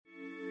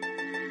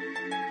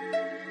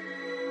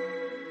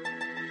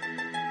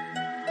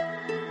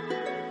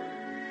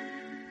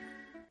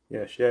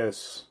Yes,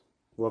 yes.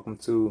 Welcome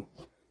to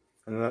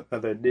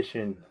another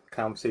edition,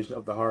 Conversation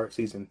of the Heart,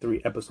 Season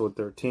 3, Episode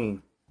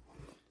 13.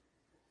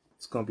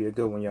 It's going to be a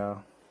good one,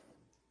 y'all.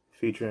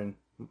 Featuring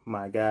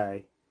my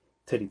guy,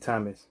 Teddy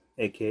Thomas,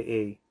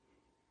 a.k.a.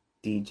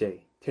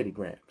 DJ Teddy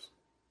Grams.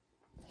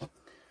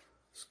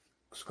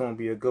 It's going to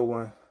be a good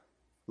one.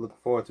 Looking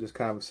forward to this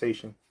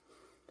conversation.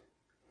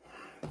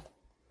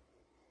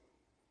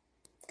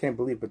 Can't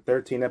believe it,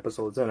 13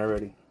 episodes in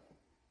already.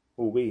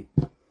 Ooh-wee.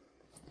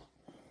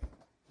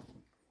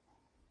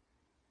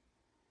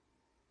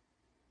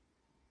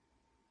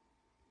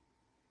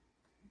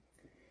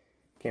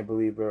 Can't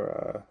believe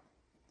we're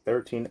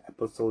 13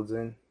 episodes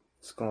in.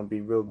 It's going to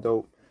be real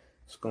dope.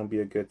 It's going to be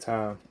a good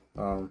time.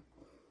 You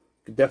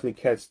can definitely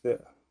catch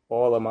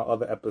all of my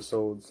other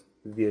episodes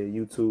via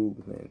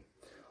YouTube and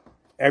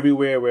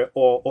everywhere where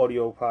all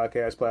audio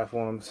podcast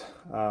platforms.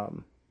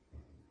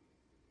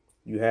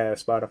 You have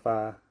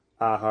Spotify,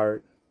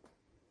 iHeart,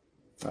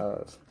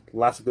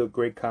 lots of good,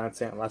 great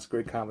content, lots of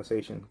great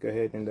conversation. Go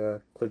ahead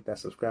and click that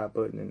subscribe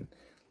button and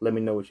let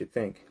me know what you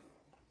think.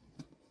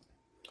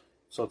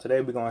 So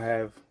today we're going to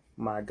have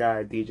my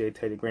guy, DJ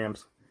Teddy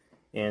Grams,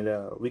 and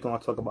we're going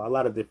to talk about a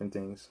lot of different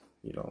things,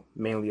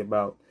 mainly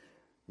about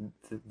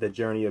the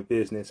journey of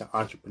business and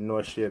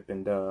entrepreneurship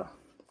and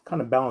kind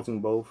of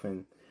balancing both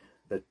and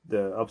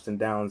the ups and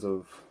downs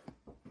of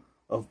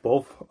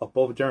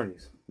both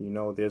journeys.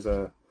 There's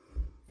a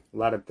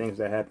lot of things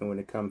that happen when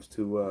it comes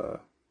to,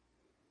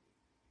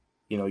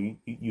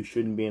 you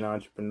shouldn't be an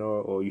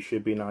entrepreneur or you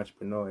should be an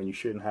entrepreneur and you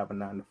shouldn't have a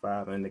 9 to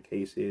 5, and the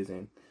case is,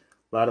 and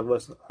a lot of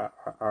us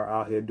are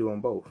out here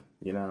doing both,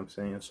 you know what I'm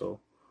saying? So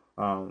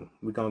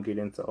we're going to get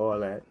into all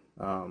that.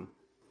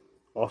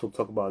 Also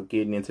talk about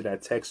getting into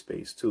that tech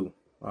space too.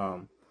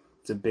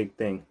 It's a big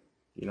thing,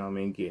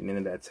 getting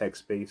into that tech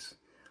space.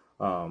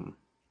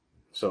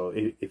 So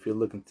if you're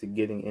looking to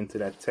getting into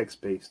that tech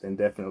space, then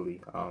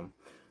definitely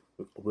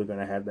we're going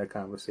to have that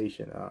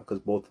conversation because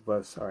both of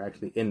us are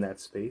actually in that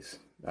space.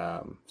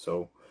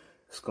 So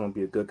it's going to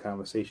be a good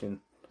conversation.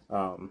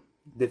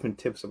 Different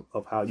tips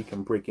of how you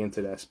can break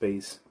into that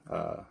space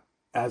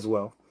as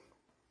well,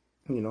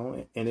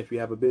 and if you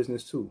have a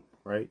business too,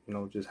 right?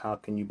 Just how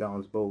can you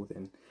balance both,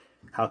 and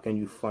how can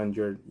you fund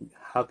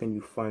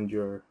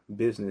your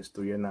business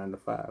through your 9 to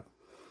 5,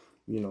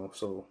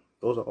 so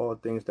those are all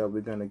things that we're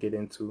going to get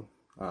into.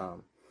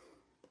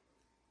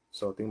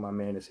 So I think my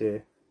man is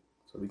here,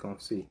 so we're going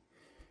to see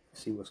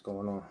what's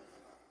going on.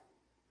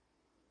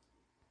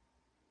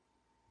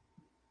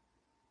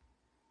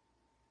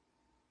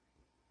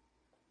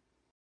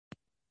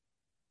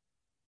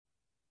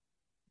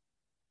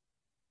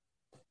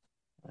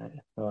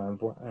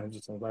 I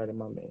just invited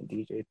my man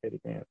DJ Teddy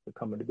Grams to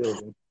come in the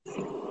building.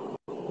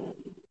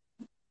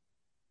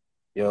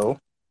 Yo.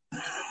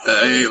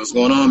 Hey, what's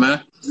going on,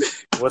 man?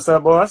 What's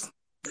up, boss?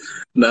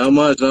 Not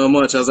much.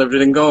 How's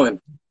everything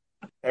going?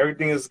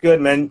 Everything is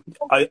good, man.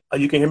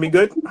 You can hear me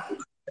good?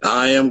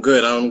 I am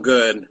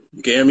good.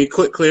 You can hear me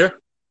clear?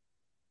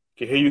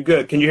 Can hear you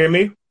good. Can you hear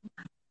me?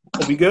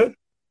 Are we good?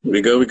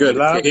 We good.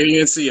 Can hear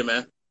you and see you,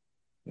 man.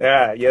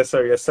 Yeah, yes,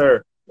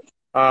 sir.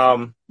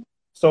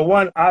 So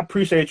one, I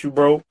appreciate you,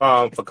 bro,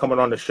 for coming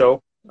on the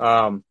show.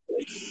 I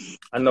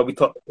know we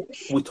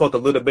talked a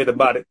little bit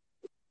about it.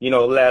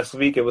 Last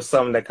week it was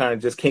something that kind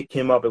of just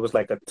came up. It was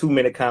like a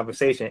 2-minute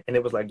conversation, and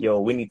it was like, yo,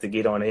 we need to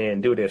get on here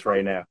and do this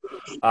right now.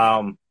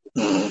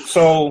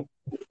 So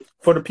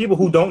for the people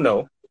who don't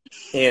know,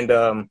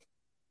 and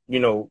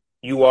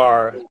you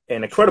are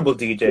an incredible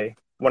DJ,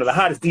 one of the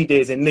hottest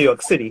DJs in New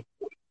York City,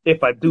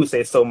 if I do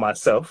say so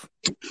myself.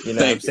 You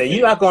know what I'm saying?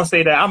 You're not gonna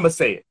say that. I'm gonna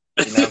say it.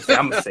 You know what I'm saying?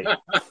 I'm gonna say it.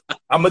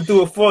 I'm gonna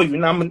do it for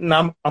you. I'm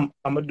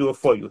gonna do it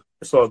for you.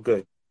 It's all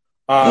good.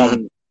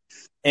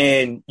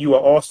 And you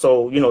are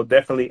also,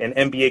 definitely an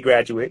MBA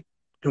graduate.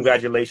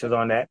 Congratulations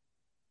on that.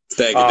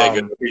 Thank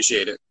you.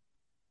 Appreciate it.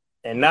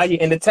 And now you're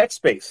in the tech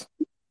space.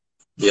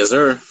 Yes,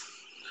 sir.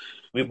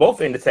 We're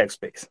both in the tech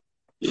space.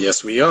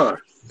 Yes, we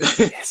are.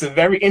 It's a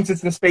very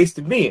interesting space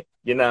to be in.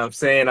 You know what I'm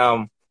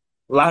saying?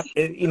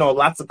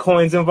 Lots of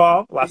coins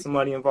involved, lots of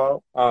money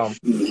involved.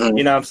 You know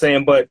what I'm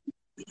saying? But,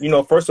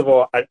 first of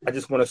all, I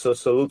just want to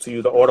salute to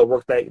you all the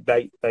work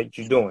that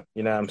you're doing.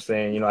 You know what I'm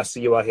saying? I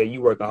see you out here,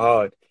 you working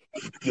hard.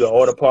 You're at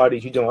all the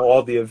parties, you're doing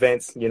all the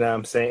events, you know what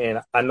I'm saying?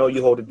 And I know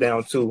you hold it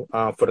down too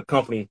for the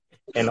company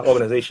and the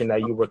organization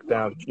that you work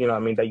down,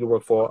 that you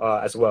work for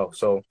as well.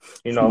 So,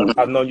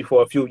 I've known you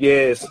for a few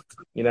years,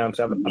 you know what I'm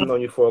saying? I've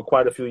known you for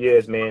quite a few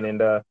years, man. And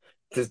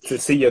to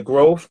see your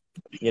growth,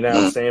 you know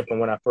what I'm saying, from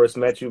when I first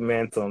met you,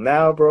 man, till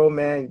now, bro,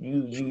 man,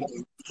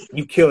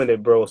 you killing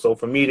it, bro. So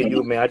for me to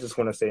you, man, I just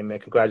want to say, man,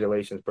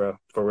 congratulations, bro.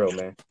 For real,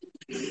 man.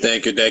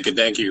 Thank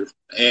you.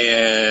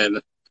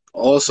 And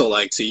also,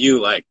 like, to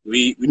you, like,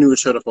 we knew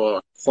each other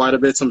for quite a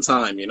bit some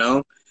time,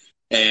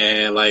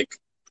 and like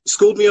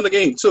schooled me on the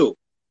game too.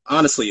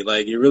 Honestly,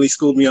 like, you really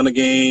schooled me on the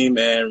game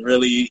and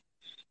really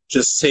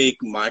just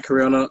take my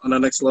career on the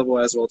next level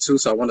as well too.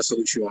 So I want to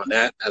salute you on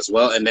that as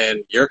well, and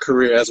then your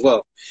career as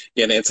well,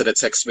 getting into the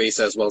tech space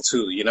as well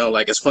too.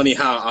 Like, it's funny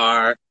how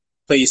our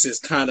places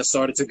kind of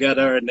started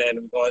together, and then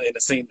we're going in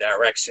the same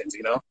directions,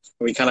 you know?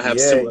 We kind of have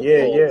Yeah, similar yeah,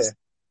 yeah. goals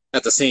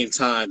at the same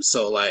time.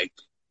 So, like,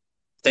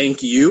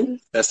 thank you.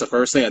 That's the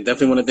first thing. I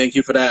definitely want to thank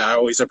you for that. I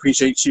always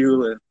appreciate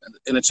you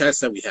in the chats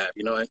that we have,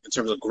 you know, in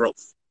terms of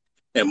growth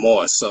and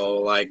more. So,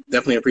 like,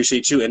 definitely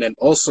appreciate you. And then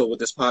also with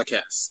this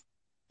podcast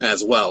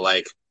as well,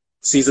 like,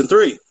 season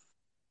three.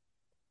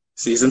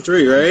 Season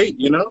three, right?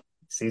 You know?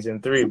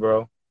 Season 3,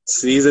 bro.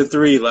 Season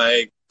three,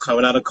 like,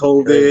 coming out of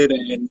Crazy.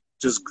 COVID and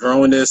just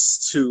growing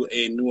this to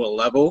a newer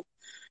level.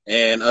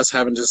 And us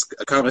having just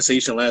a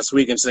conversation last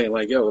week and saying,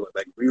 like, yo,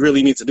 like, we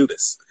really need to do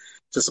this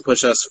just to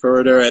push us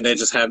further, and then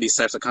just have these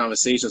types of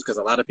conversations, because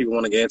a lot of people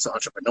want to get into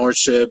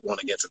entrepreneurship, want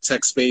to get into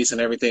tech space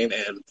and everything,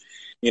 and,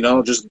 you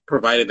know, just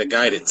provided the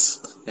guidance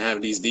to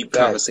have these deep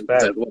Facts, conversations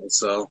as facts. well.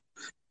 So,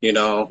 you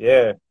know,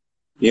 Yeah,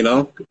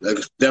 I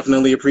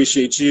definitely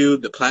appreciate you,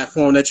 the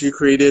platform that you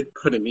created,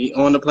 putting me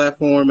on the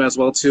platform as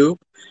well too.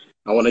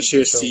 I want to for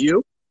cheers to sure.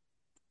 you.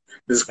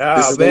 This Oh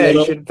is a man, you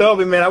little. should have told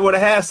me, man. I would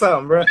have had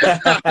something, bro.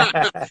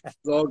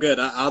 It's all good.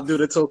 I'll do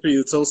the toast for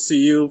you. Toast to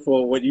you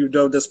for what you've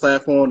done with this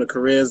platform, the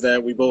careers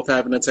that we both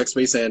have in the tech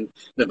space, and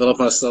develop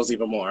ourselves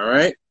even more. All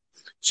right.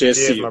 Cheers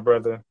to Cheers, you. my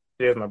brother.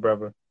 Cheers, my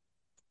brother.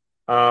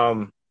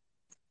 Um,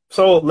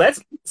 so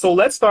let's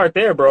start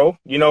there, bro.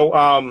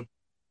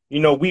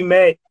 We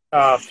met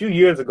a few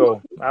years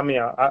ago. I mean,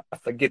 I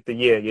forget the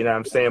year, you know what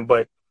I'm saying?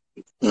 But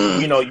Mm,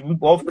 we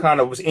both kind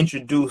of was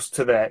introduced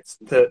to that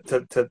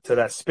to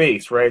that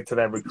space, right? To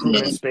that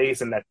recruitment mm,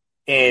 space and that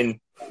in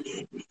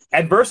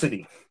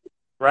adversity,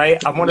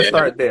 right? I want to yeah.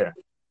 start there.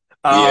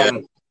 Yeah.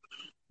 Um,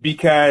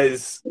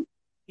 because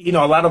a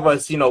lot of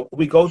us,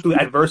 we go through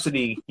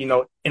adversity,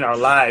 in our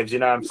lives, you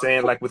know what I'm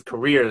saying? Like with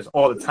careers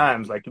all the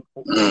times, like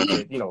we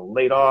Mm, get,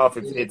 laid off.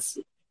 It's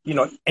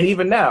and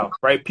even now,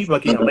 right? People are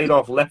getting mm, laid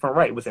off left and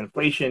right with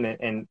inflation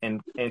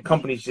and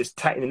companies just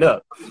tightening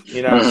up,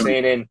 you know what I'm mm,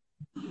 saying? And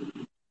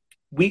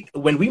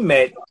when we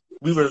met,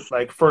 we were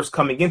like first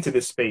coming into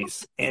this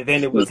space, and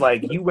then it was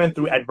like you went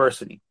through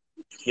adversity,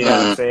 you know what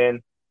I'm mm.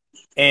 saying?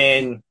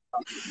 And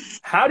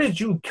how did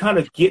you kind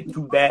of get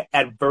through that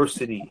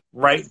adversity,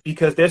 right?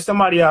 Because there's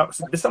somebody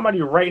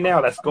right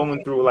now that's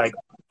going through like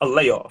a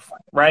layoff,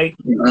 right?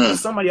 Mm. There's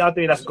somebody out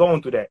there that's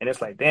going through that, and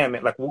it's like, damn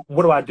it, like,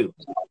 what do I do?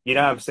 You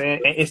know what I'm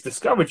saying? And it's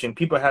discouraging.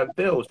 People have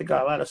bills, they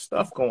got a lot of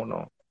stuff going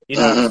on. You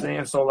know what I'm Mhm.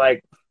 saying? So,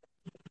 like,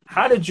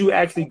 how did you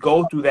actually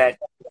go through that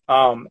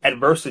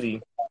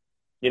adversity?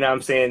 You know what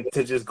I'm saying?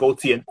 To just go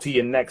to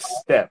your next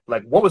step.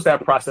 Like, what was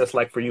that process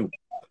like for you?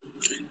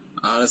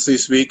 Honestly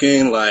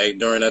speaking, like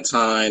during the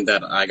time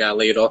that I got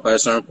laid off at a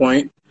certain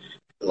point,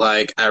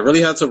 like I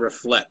really had to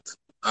reflect,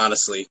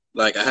 honestly.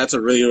 Like I had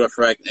to really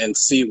reflect and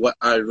see what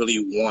I really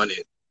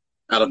wanted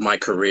out of my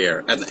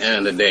career at the end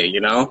of the day,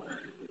 you know?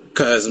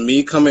 Because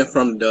me coming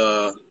from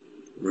the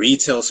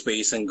retail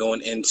space and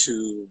going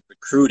into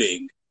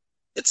recruiting,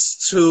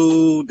 it's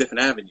two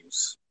different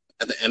avenues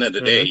at the end of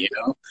the day, Mm-hmm. you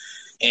know?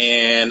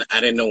 And I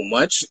didn't know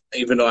much,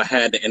 even though I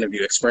had the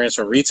interview experience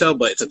from retail,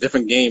 but it's a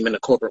different game in the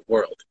corporate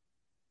world,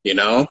 you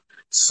know?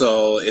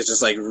 So it's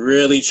just like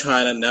really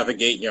trying to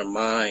navigate your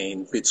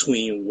mind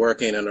between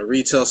working in a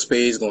retail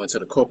space, going to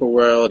the corporate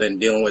world, and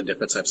dealing with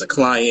different types of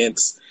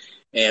clients,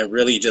 and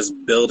really just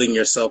building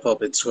yourself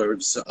up in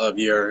terms of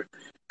your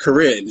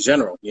career in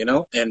general, you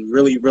know, and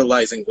really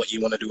realizing what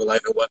you want to do in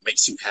life and what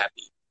makes you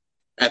happy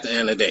at the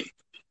end of the day.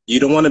 You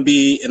don't want to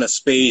be in a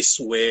space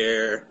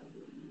where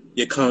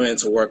you're coming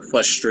to work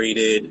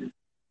frustrated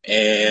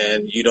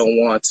and you don't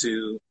want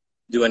to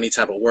do any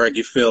type of work.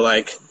 You feel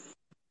like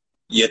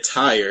you're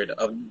tired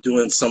of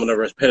doing some of the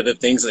repetitive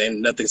things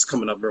and nothing's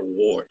coming of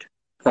reward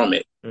from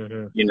it,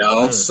 Mm-hmm. you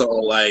know? Mm. So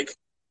like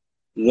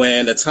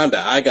when the time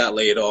that I got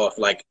laid off,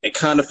 like it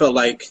kind of felt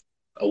like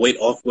a weight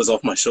off was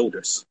off my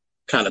shoulders,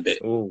 kind of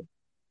bit. Ooh.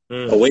 A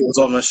Mm. weight was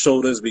off my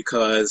shoulders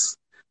because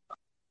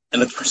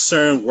in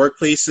certain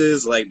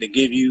workplaces, like they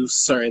give you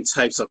certain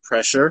types of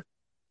pressure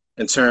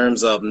in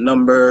terms of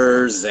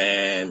numbers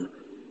and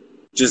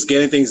just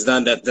getting things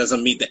done that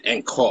doesn't meet the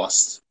end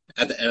cost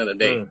at the end of the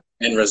day, Mm.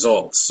 end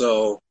result.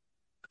 So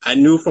I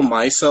knew for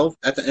myself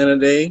at the end of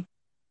the day,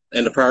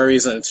 and the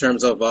priorities in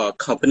terms of a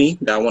company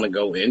that I want to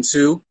go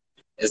into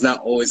is not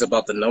always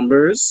about the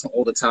numbers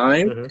all the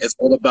time. Mm-hmm. It's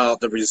all about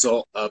the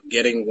result of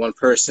getting one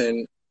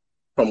person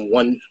from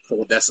one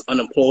that's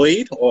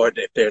unemployed, or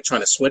if they're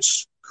trying to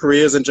switch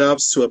careers and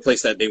jobs to a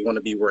place that they want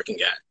to be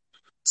working at.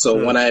 So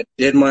when Mm. I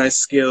did my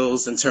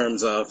skills in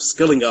terms of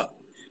skilling up,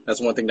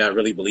 that's one thing that I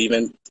really believe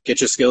in.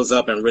 Get your skills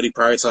up and really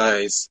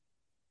prioritize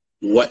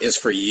what is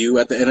for you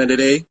at the end of the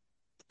day.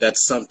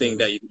 That's something Mm.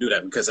 that you can do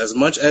that, because as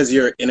much as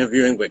you're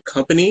interviewing with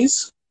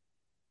companies,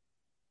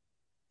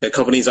 the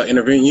companies are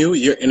interviewing you,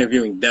 you're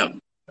interviewing them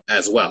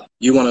as well.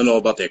 You want to know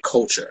about their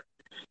culture.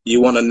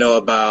 You want to know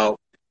about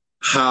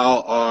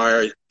how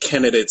are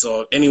candidates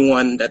or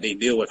anyone that they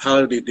deal with,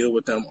 how do they deal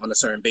with them on a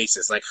certain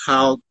basis? Like,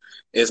 how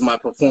is my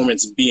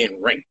performance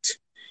being ranked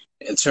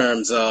in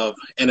terms of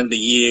end of the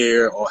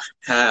year or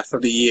half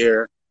of the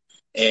year?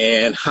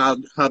 And how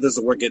does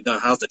the work get done?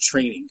 How's the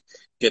training?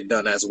 get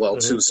done as well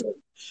Mm-hmm. too. So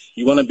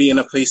you want to be in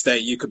a place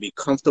that you could be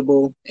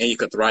comfortable and you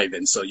could thrive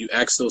in. So you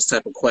ask those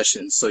type of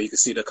questions so you can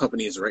see the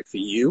company is right for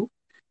you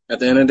at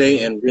the end of the day,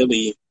 Mm-hmm. and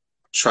really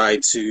try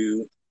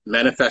to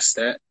manifest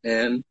that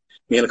and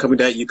be in a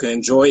company that you can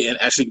enjoy and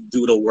actually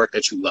do the work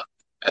that you love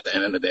at the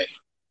end of the day.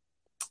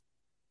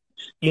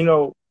 You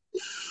know,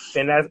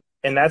 and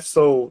that's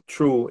so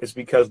true is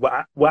because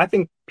what I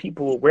think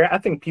people where I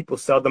think people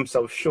sell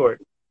themselves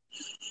short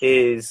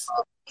is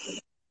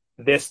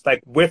this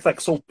like we're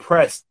like so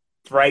pressed,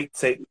 right,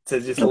 to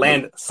just Mhm.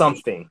 land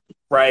something,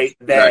 right,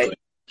 that Exactly.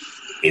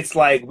 it's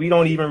like we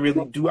don't even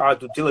really do our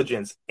due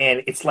diligence,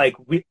 and it's like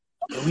we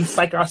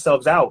psych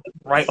ourselves out,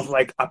 right, of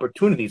like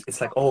opportunities.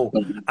 It's like, oh,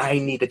 Mhm. I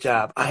need a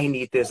job, I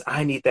need this,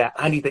 I need that,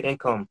 I need the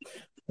income.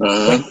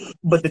 But Mhm.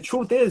 but the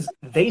truth is,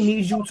 they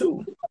need you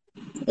too.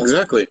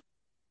 Exactly.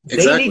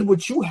 They need Exactly.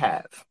 what you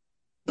have,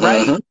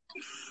 right? Hmm.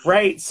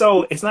 Right.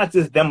 So it's not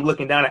just them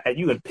looking down at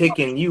you and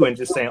picking you and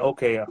just saying,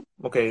 okay,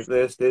 okay,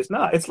 this.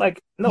 No, it's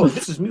like, no,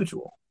 this is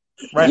mutual,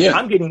 right? Yeah.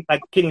 I'm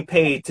getting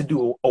paid to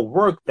do a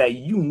work that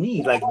you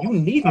need. Like you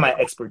need my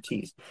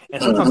expertise.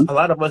 And sometimes Hmm. a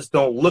lot of us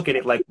don't look at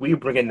it like we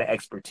bring in the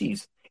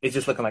expertise. It's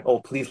just looking like,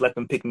 oh, please let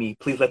them pick me.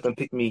 Please let them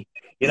pick me.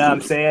 You know what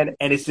I'm saying?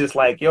 And it's just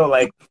like, yo,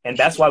 like, and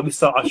that's why we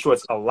sell our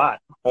shorts a lot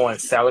on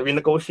salary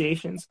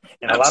negotiations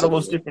and a lot of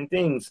those Absolutely. different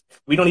things.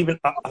 We don't even,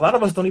 a lot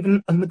of us don't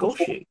even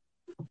negotiate.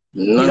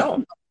 We No.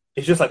 don't.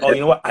 It's just like, oh,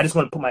 you know what? I just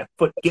want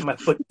to get my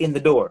foot in the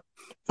door,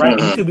 right?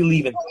 And you Hmm. could be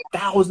leaving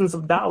thousands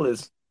of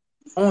dollars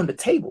on the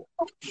table,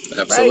 right?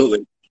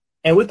 Absolutely.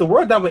 And with the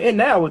world that we're in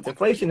now, with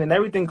inflation and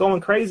everything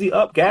going crazy,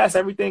 up gas,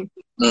 everything,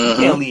 we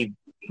Hmm. can't leave.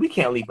 We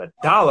can't leave a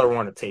dollar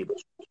on the table.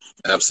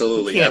 We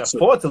Absolutely. can't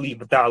Absolutely. afford to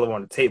leave a dollar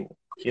on the table.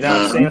 You know what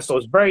I'm Hmm. saying? So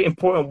it's very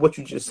important what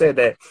you just said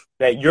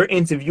that you're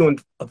interviewing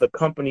of the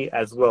company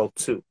as well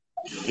too.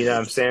 You know what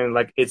I'm saying?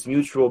 Like it's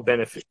mutual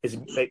benefit.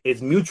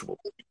 It's mutual.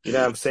 You know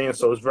what I'm saying?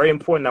 So it's very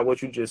important that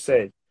what you just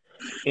said.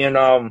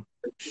 And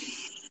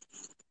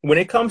when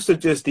it comes to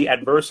just the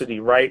adversity,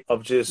 right,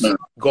 of just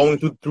going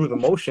through the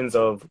motions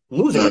of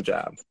losing a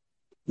job,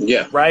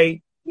 Yeah.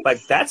 right?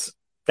 Like that's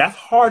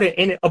harder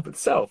in and of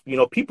itself. You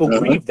know, people Hmm.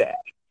 grieve that.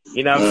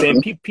 You know what I'm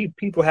saying? Hmm.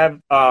 People have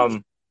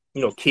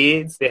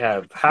kids, they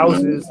have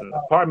houses and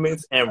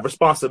apartments and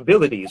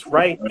responsibilities,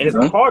 right? And it's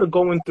Hmm. hard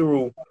going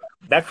through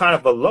that kind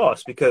of a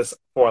loss because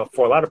for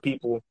a lot of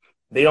people,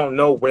 they don't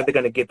know where they're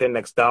gonna get their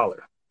next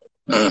dollar,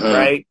 Hmm.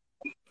 right?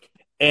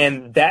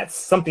 And that's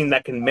something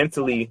that can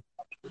mentally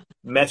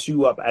mess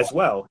you up as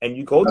well. And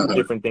you go through Hmm.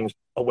 different things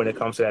when it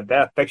comes to that.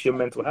 That affects your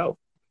mental health,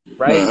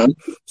 right? Hmm.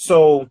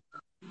 So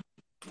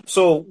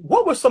so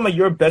what were some of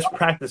your best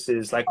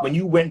practices like when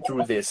you went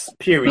through this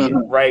period,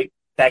 Hmm. right?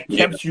 That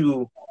Yeah. kept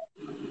you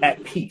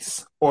at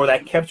peace or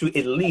that kept you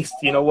at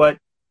least, you know what,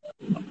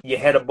 your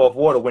head above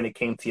water when it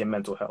came to your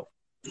mental health.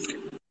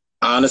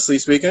 Honestly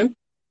speaking,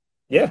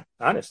 Yeah,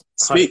 honest.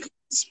 100.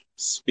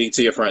 speak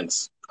to your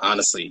friends.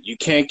 Honestly, you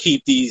can't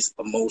keep these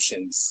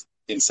emotions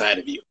inside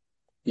of you.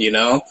 You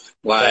know, Facts.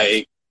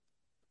 like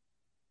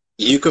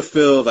you could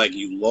feel like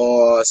you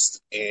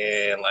lost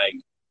and like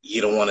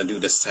you don't want to do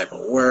this type of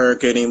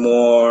work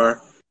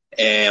anymore.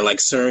 And like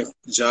certain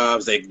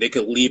jobs, they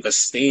could leave a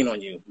stain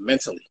on you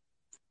mentally.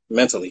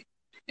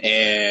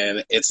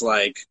 And it's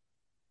like,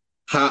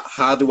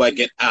 how do I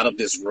get out of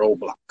this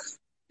roadblock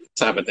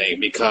type of thing?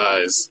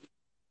 Because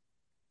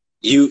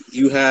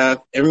you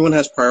have everyone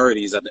has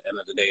priorities at the end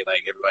of the day.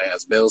 Like everybody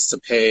has bills to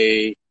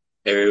pay.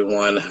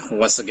 Everyone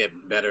wants to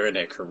get better in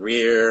their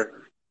career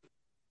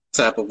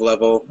type of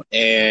level,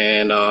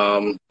 and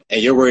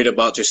you're worried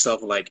about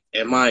yourself. Like,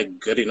 am I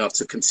good enough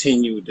to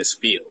continue this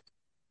field?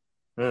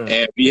 Mm,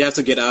 And you have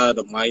to get out of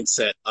the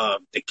mindset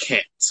of the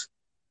can't.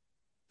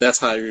 That's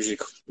how I usually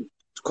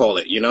call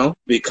it,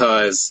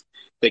 because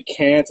the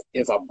can't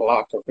is a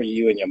blocker for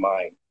you in your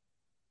mind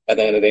at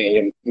the end of the day in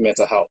your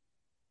mental health.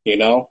 You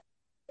know,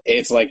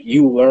 it's like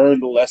you learn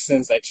the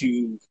lessons that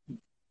you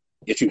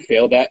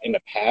failed at in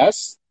the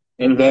past,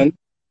 and mm-hmm. then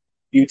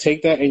you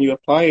take that and you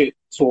apply it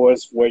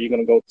towards where you're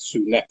going to go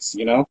to next.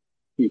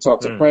 You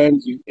talk to Mm,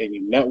 friends, and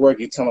you network,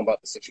 you tell them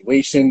about the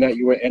situation that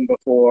you were in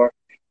before,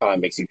 how it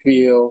makes you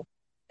feel,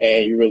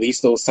 and you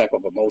release those type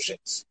of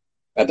emotions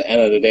at the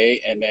end of the day.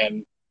 And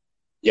then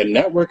your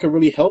network can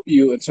really help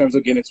you in terms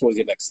of getting towards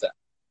your next step,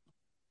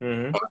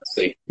 mm-hmm.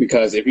 honestly.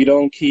 Because if you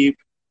don't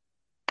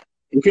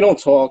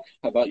talk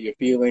about your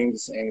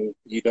feelings and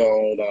you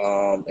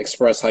don't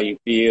express how you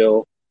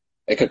feel,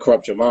 it could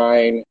corrupt your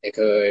mind. It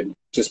could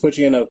just put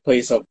you in a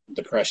place of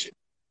depression,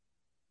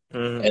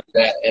 Mm-hmm.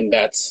 and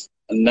that's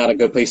not a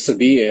good place to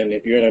be in.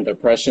 If you're in a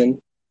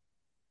depression,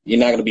 you're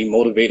not going to be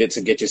motivated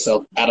to get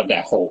yourself out of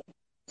that hole,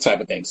 type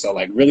of thing. So,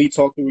 like, really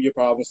talk through your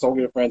problems, talk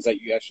to your friends that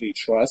you actually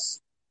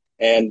trust,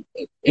 and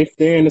if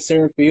they're in a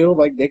certain field,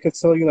 like they could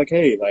tell you, like,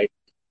 hey, like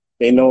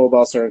they know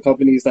about certain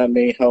companies that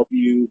may help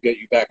you get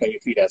you back on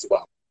your feet as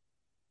well.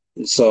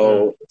 Mm,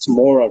 So it's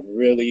more of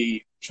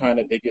really trying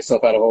to dig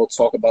yourself out of a hole,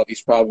 talk about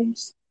these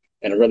problems,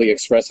 and really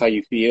express how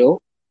you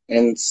feel,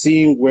 and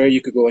seeing where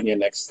you could go in your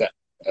next step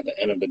at the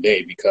end of the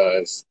day.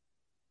 Because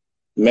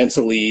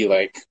mentally,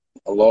 like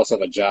a loss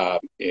of a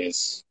job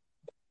is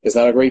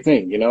not a great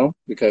thing,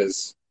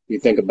 because you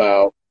think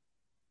about,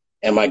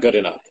 am I good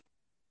enough?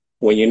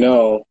 When you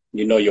know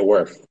your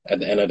worth at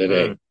the end of the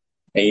day, Mm,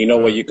 and you know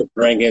what mm, you could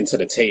bring into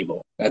the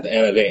table at the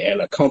end of the day,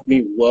 and a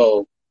company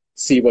will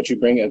see what you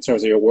bring in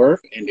terms of your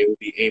work, and they will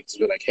be able to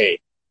be like, hey,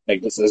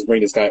 like let's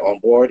bring this guy on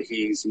board.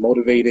 He's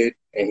motivated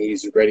and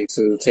he's ready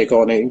to take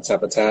on any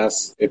type of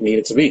task if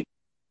needed to be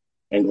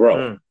and grow.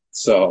 mm.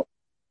 So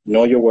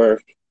know your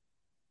worth,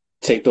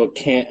 take the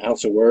can't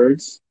out your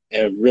words,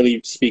 and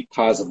really speak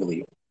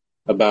positively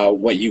about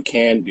what you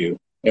can do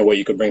and what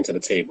you can bring to the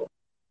table,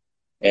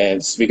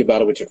 and speak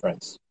about it with your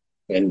friends,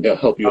 and they'll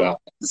help you I,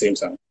 out at the same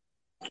time.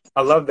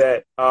 I love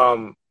that.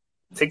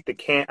 Take the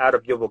can't out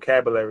of your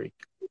vocabulary.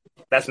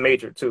 That's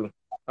major too.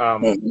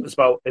 Mm-hmm.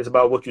 It's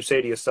about what you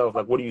say to yourself.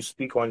 Like, what do you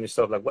speak on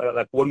yourself?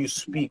 What do you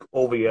speak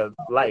over your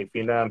life?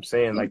 You know what I'm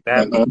saying? Like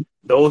that. Mm-hmm.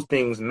 Those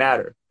things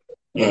matter.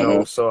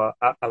 Mm-hmm. So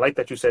I like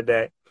that you said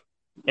that.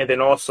 And then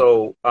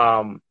also,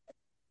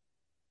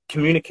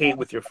 communicate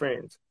with your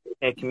friends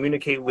and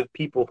communicate with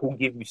people who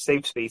give you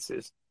safe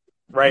spaces.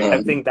 Right. I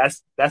Mm-hmm. think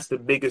that's the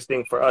biggest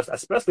thing for us,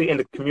 especially in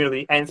the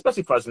community, and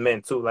especially for us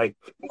men too. Like,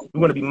 we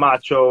want to be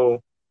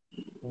macho.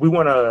 We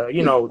want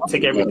to,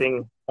 take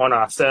everything on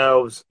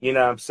ourselves. You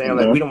know what I'm saying?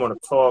 Like, we don't want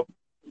to talk.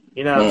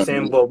 You know what I'm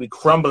saying? Mm-hmm. But we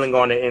crumbling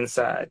on the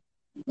inside,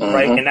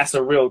 right? Mm-hmm. And that's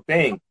a real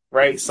thing,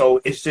 right? So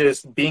it's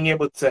just being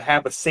able to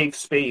have a safe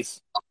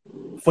space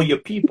for your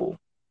people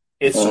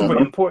is super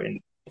Mm-hmm.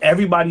 important.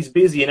 Everybody's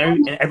busy,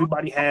 and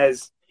everybody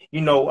has,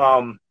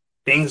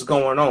 things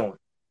going on.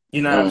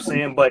 You know what I'm Mm-hmm.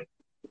 saying? But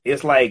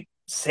it's like,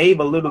 save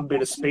a little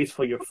bit of space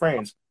for your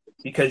friends,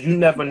 because you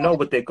never know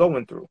what they're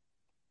going through.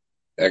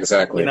 You know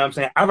Exactly. what I'm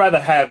saying? I'd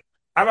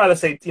rather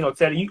say,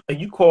 Teddy,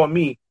 you call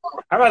me.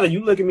 I'd rather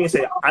you look at me and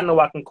say, I know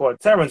I can call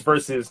Terrence,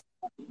 versus,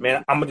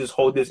 man, I'm gonna just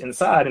hold this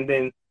inside. And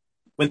then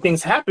when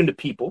things happen to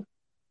people,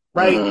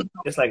 right? Mm-hmm.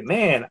 It's like,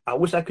 man, I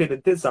wish I could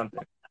have did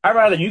something. I'd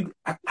rather you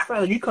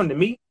come to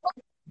me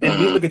than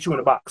me Mm-hmm. look at you in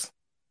a box.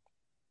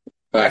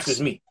 That's just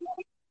Facts. me,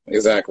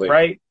 Exactly.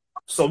 right?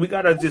 So we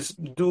gotta just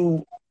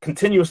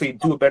continuously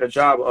do a better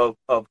job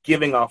of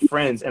giving our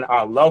friends and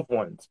our loved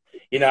ones,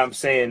 you know what I'm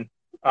saying,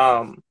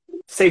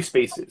 safe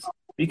spaces.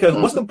 Because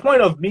what's Mm-hmm. the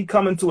point of me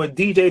coming to a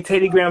DJ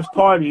Teddy Grams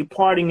party,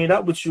 partying it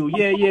up with you?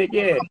 Yeah, yeah,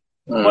 yeah.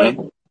 But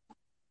Mm-hmm.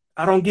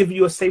 I don't give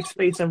you a safe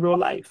space in real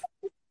life.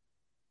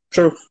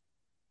 True.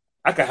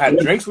 I could have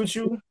Yeah. drinks with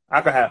you.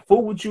 I could have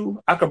food with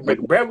you. I could break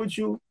bread with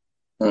you.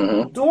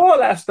 Mm-hmm. Do all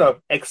that stuff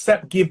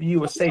except give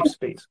you a safe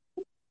space.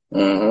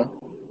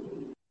 Mm-hmm.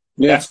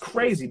 Yeah. That's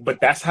crazy, but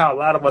that's how a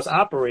lot of us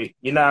operate.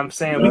 You know what I'm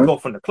saying? We Mm-hmm. go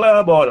from the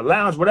club or the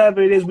lounge,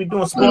 whatever it is we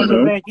doing, sporting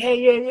Mm-hmm. event. Yeah,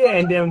 yeah, yeah.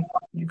 And then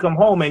you come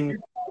home and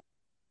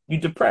you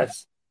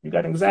depressed. You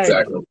got anxiety.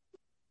 Exactly.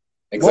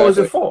 What was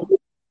it Exactly. for?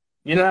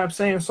 You know what I'm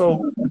saying?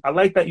 So I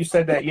like that you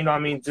said that. You know what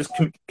I mean? Just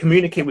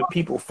communicate with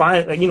people.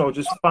 Find,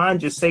 just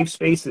find your safe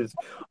spaces,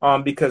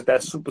 because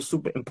that's super,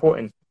 super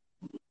important.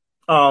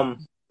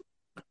 Um,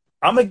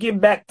 I'm gonna get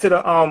back to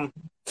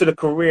the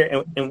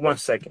career in 1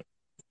 second.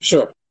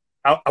 Sure.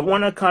 I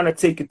want to kind of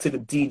take it to the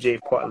DJ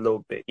part a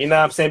little bit. You know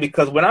what I'm saying?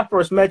 Because when I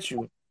first met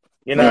you,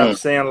 you know what I'm Mm-hmm.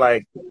 saying,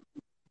 like,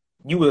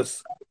 you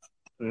was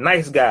a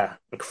nice guy,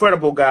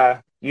 incredible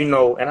guy, and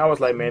I was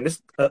like, man,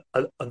 this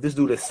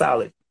dude is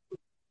solid.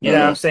 You know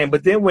what I'm Mm-hmm. saying?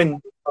 But then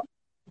when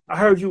I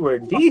heard you were a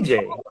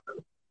DJ,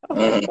 I was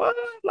like, Mm-hmm. what?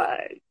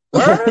 Like,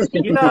 word?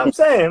 You know what I'm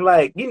saying?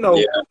 Like,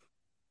 Yeah.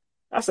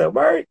 I said,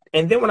 word.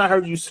 And then when I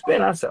heard you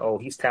spin, I said, oh,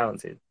 he's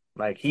talented.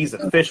 Like, he's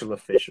official,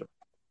 official.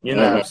 You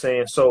know what I'm Mm-hmm.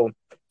 saying?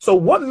 So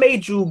what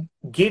made you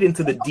get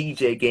into the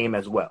DJ game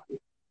as well?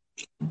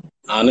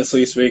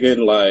 Honestly speaking,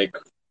 like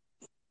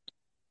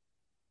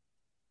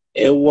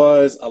it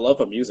was a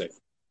love of music.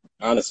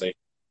 Honestly,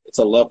 it's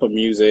a love of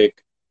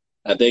music.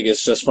 I think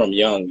it's just from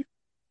young,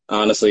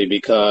 honestly,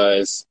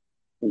 because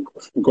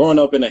growing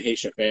up in a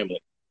Haitian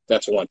family,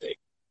 that's one thing.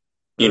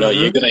 You're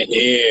Mm-hmm. gonna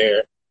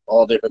hear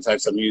all different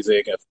types of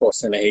music, of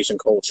course, in the Haitian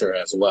culture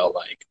as well.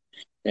 Like,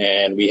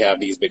 and we have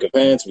these big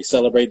events, we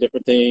celebrate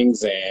different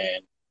things,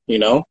 and you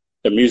know,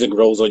 the music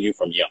grows on you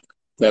from young.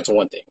 That's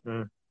one thing.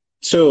 Mm-hmm.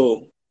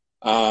 Two,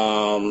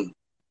 um,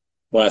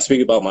 when I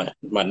speak about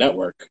my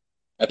network,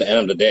 at the end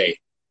of the day,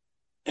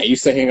 I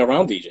used to hang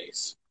around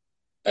DJs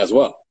as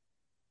well.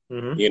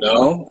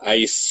 Mm-hmm. I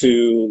used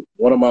to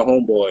one of my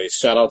homeboys.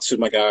 Shout out to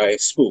my guy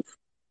Spook.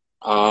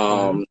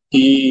 Mm-hmm.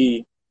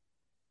 He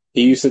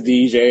used to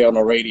DJ on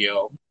the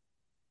radio,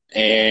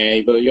 and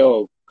he'd be like,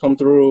 "Yo, come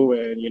through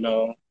and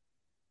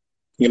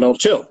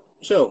chill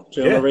on the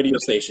Yeah. radio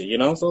station."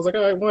 So I was like,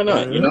 "All right, why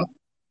not?" Mm-hmm.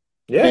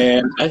 Yeah.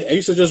 And I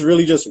used to just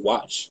really just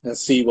watch and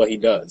see what he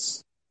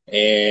does,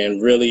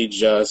 and really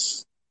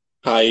just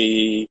how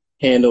he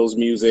handles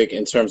music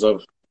in terms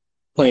of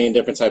playing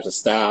different types of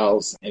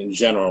styles in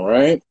general,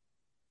 right?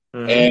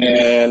 Mm-hmm.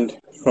 And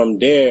from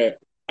there,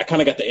 I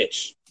kind of got the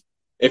itch,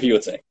 if you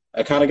would say.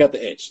 I kind of got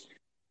the itch.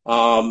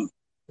 Um,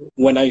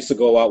 when I used to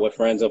go out with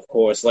friends, of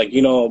course, like,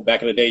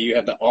 back in the day, you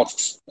had the aux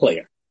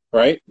player,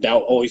 right? That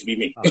would always be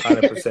me.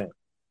 100%.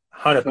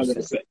 100%.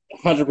 100%,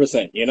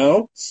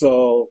 100%,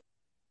 So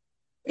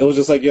it was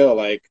just like, yo,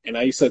 like, and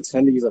I used to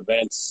attend these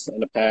events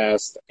in the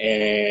past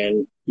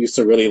and used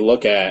to really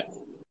look at,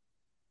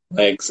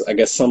 like, I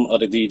guess some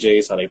other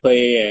DJs, how they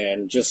play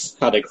and just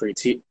how their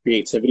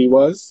creativity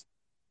was.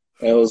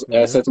 And I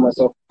Mm-hmm. said to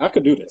myself, I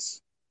could do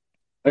this.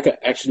 I could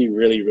actually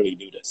really, really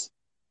do this.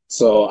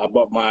 So I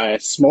bought my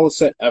smallest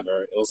set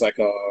ever. It was like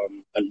a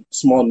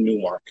small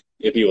Numark,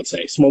 if you would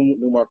say. Small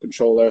Numark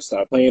controller.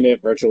 Started playing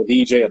it, virtual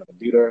DJ on the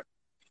computer,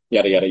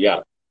 yada, yada,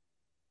 yada.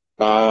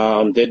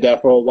 Did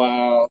that for a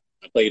while.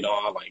 I played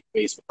on like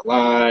Facebook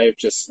Live.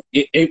 Just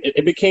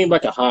it became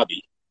like a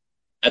hobby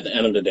at the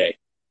end of the day.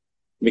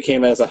 It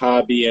became as a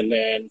hobby, and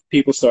then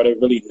people started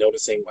really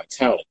noticing my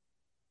talent,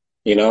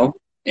 you know?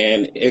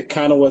 And it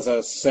kind of was a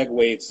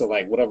segue to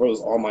like whatever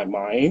was on my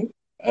mind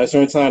at a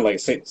certain time. Like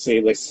say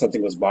like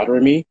something was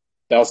bothering me.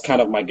 That was kind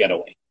of my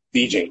getaway,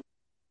 DJ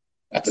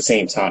at the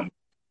same time. Mm-hmm.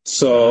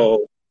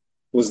 So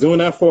was doing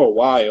that for a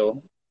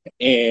while,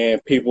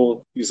 and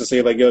people used to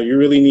say like, "Yo, you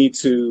really need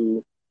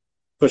to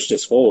push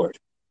this forward.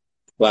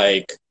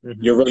 Like,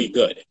 Mm-hmm. you're really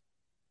good."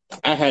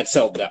 I had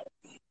self doubt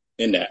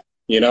in that,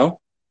 you know.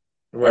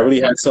 I Right.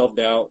 really had self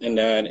doubt in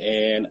that,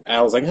 and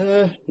I was like,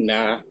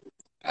 nah,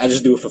 I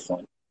just do it for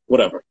fun,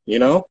 whatever, you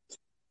know.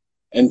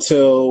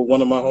 Until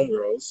one of my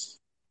homegirls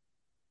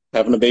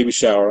having a baby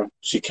shower,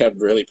 she kept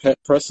really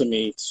pressing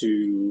me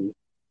to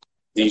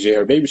DJ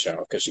her baby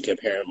shower because she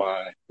kept hearing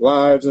my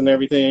lives and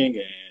everything,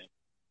 and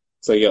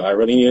so yo, I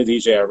really need a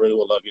DJ. I really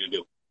would love you to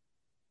do it.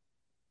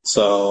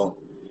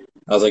 So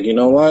I was like, you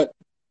know what?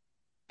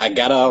 I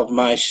got out of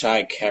my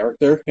shy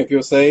character, if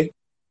you'll say,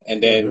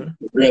 and then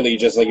Mm-hmm. really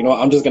just like,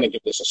 I'm just gonna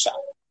give this a shot.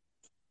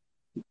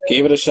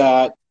 Gave it a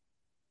shot.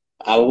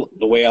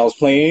 The way I was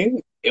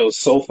playing, it was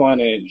so fun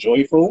and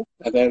joyful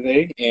at that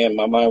day, and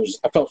my mind was,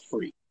 I felt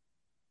free,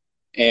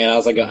 and I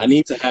was like, I Mm-hmm.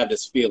 need to have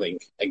this feeling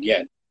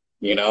again,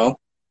 you know.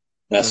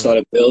 And I Mm-hmm.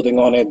 started building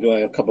on it,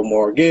 doing a couple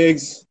more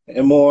gigs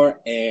and more,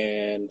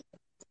 and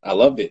I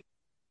loved it.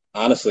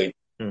 Honestly,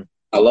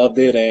 I loved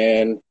it,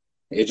 and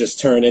it just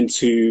turned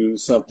into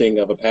something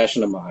of a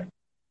passion of mine,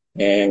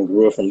 and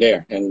grew it from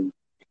there. And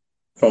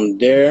from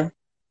there,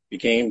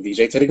 became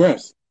DJ Teddy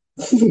Grams.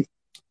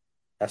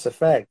 That's a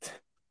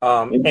fact.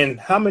 And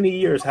how many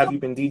years have you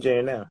been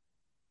DJing now?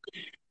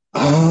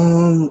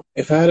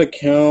 If I had to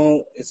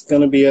count, it's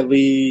gonna be at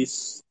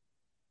least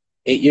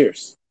 8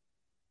 years.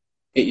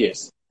 8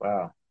 years.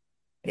 Wow.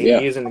 eight Yeah.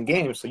 years in the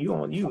game, so you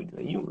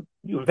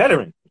a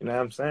veteran. You know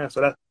what I'm saying?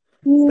 So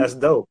that's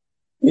dope.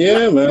 Not,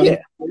 Yeah, man.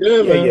 yeah, Yeah,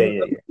 yeah, yeah, man.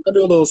 yeah, yeah. I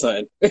do a little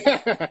something.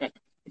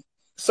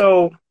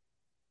 So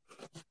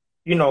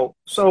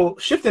so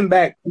shifting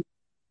back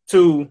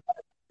to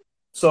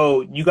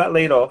so you got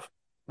laid off,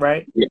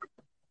 right? Yeah.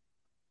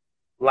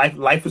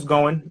 Life is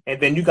going,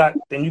 and then you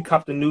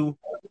copped a new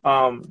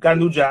got a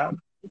new job.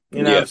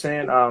 You know what Yeah. I'm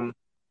saying?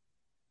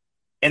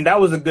 And that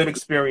was a good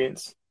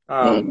experience.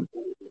 Mhm.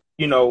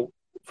 You know,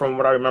 from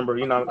what I remember,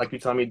 like you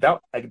told me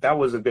that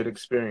was a good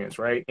experience,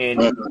 right? And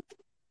Mhm.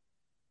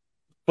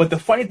 but the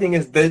funny thing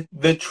is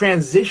the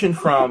transition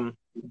from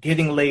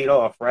getting laid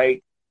off,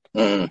 right?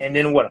 Mhm. And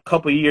then what, a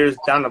couple of years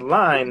down the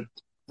line,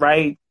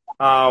 right?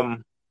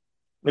 Um,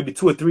 Maybe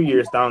 2 or 3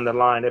 years down the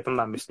line, if I'm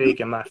not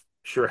mistaken. I'm not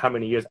sure how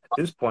many years at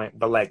this point,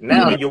 but like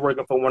now Mhm. you're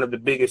working for one of the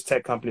biggest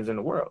tech companies in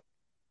the world,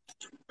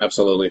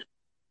 Absolutely.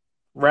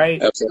 right?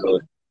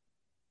 Absolutely.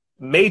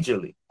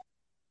 Majorly.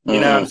 You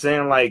know what I'm Mhm.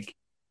 saying? Like,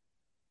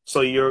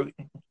 so you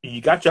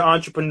got your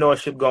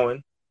entrepreneurship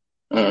going,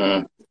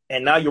 Mhm.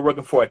 and now you're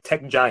working for a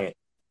tech giant,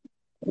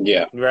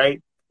 Yeah. right?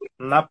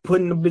 I'm not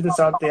putting the business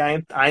out there.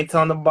 I ain't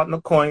telling them about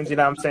no coins, you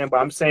know what I'm saying? But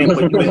I'm saying,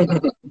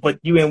 but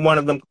you ain't one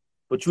of them,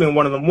 but you ain't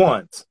one of them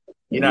ones.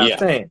 You know what I'm Yeah.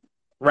 saying?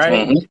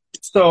 Right? Mhm.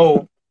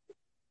 So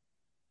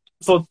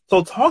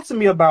so talk to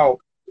me about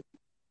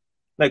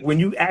like when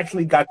you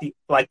actually got the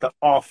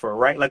offer,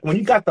 right? Like when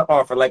you got the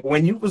offer, like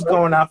when you was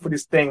going out for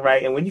this thing,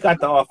 right? And when you got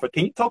the offer,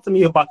 can you talk to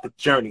me about the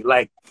journey?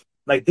 Like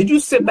did you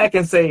sit back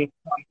and say,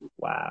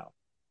 wow,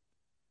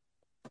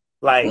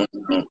 like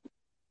Mhm.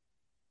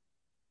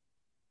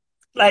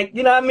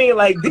 you know what I mean?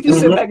 Like, did you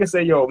sit Mhm. back and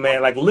say, yo,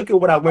 man, like look at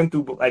what I went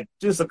through like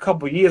just a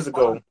couple years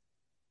ago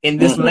in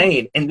this Mhm.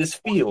 lane, in this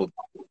field,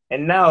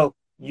 and now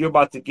you're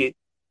about to get,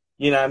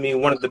 you know what I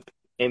mean,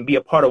 and be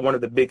a part of one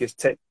of the biggest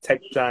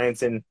tech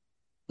giants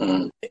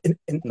Mhm.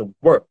 in the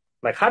world.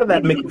 Like, how did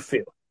that make you Mhm.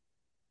 feel?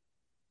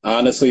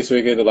 Honestly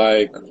speaking,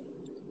 like,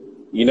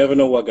 you never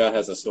know what God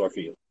has in store for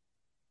you.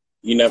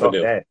 You never Talk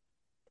do. that.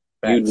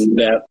 Facts.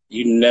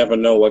 You never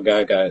know what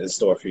God got in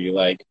store for you.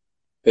 Like,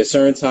 there's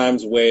certain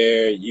times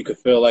where you could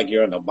feel like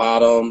you're on the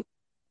bottom,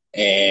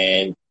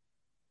 and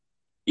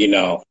you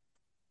know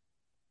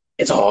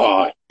it's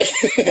hard.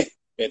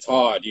 It's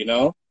hard,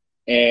 and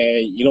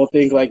you don't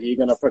think like you're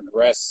gonna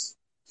progress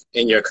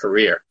in your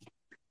career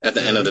at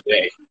the end of Mm-hmm. the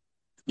day.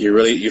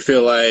 You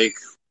feel like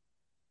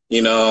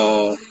you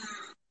know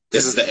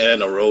this is the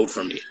end of the road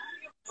for me,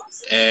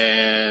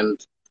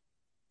 and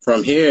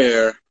from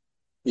here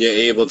you're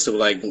able to,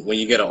 like, when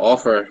you get an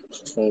offer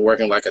from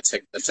working like a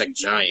tech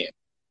giant,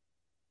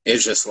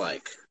 it's just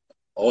like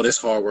all this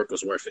hard work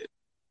was worth it,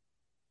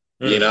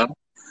 you Mm. know?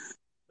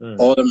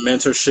 all the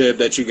mentorship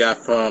that you got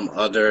from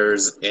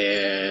others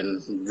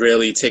and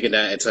really taking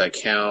that into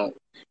account,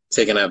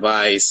 taking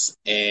advice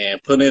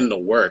and putting in the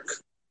work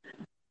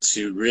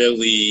to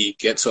really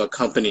get to a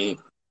company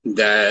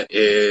that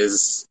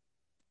is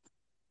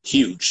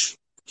huge,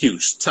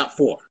 top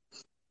four.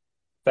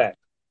 Fact.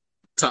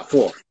 Top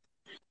four.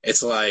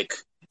 It's like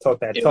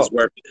Talk that it talk. was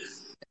worth it.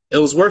 It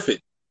was worth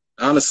it.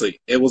 Honestly,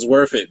 it was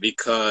worth it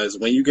because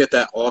when you get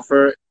that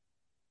offer,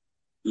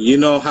 you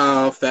know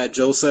how Fat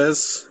Joe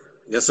says,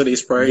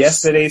 yesterday's price.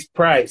 Yesterday's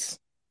price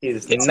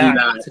is it's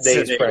not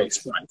today's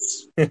price.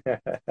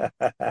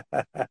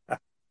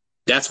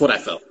 That's what I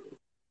felt.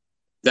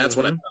 That's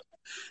what I felt.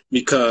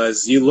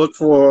 Because you look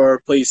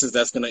for places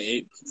that's going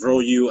to grow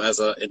you as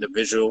an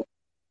individual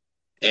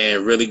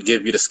and really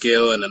give you the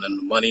skill and then the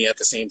money at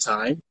the same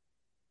time.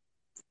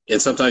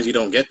 And sometimes you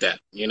don't get that,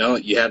 you know,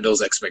 you have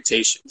those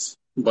expectations.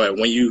 But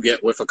when you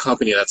get with a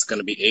company that's going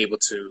to be able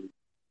to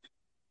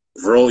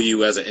grow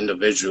you as an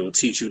individual,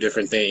 teach you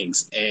different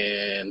things,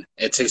 and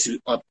it takes you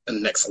up the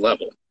next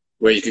level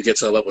where you could get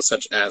to a level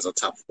such as a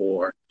top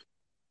four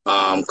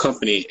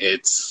company,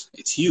 it's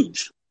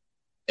huge.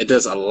 It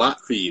does a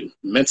lot for you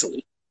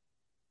mentally.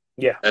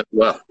 Yeah. As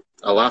well,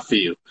 a lot for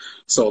you.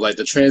 So like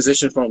the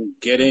transition from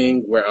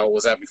getting where I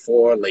was at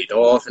before, laid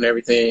off and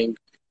everything,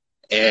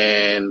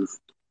 and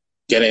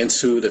get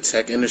into the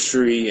tech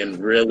industry and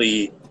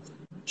really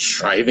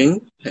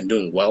striving and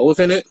doing well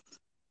within it,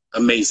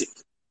 amazing.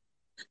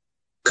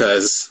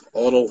 Because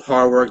all the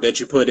hard work that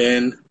you put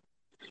in,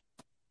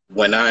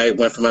 when I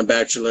went for my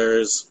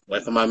bachelor's,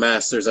 went for my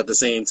master's at the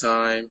same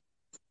time,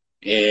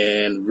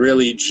 and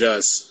really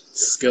just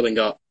skilling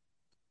up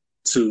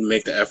to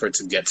make the effort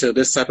to get to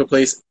this type of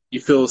place,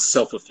 you feel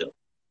self-fulfilled.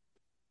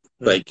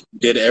 Like,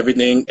 did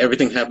everything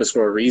happens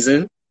for a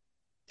reason,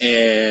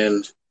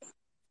 and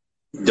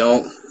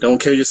don't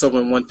kill yourself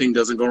when one thing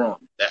doesn't go wrong.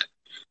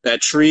 That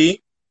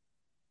tree,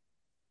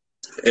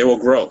 it will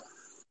grow.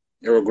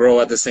 It will grow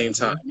at the same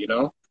time, you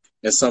know?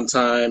 And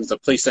sometimes the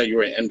place that you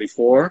were in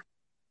before,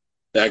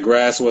 that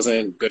grass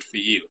wasn't good for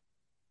you.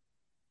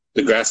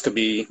 The grass could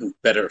be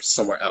better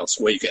somewhere else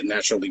where you can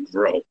naturally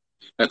grow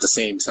at the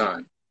same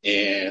time.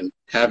 And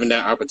having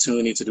that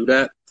opportunity to do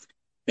that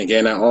and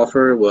getting that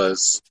offer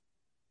was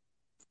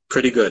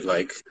pretty good.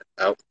 Like,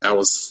 I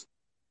was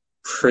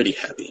pretty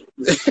happy.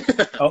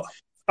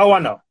 I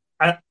know.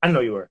 I know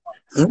you were.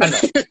 I know.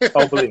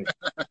 Oh, believe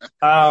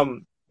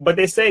me. But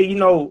they say, you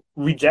know,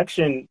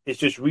 rejection is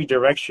just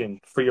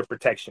redirection for your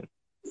protection.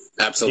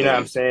 Absolutely. You know what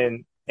I'm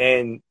saying?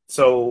 And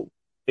so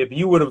if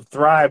you would have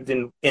thrived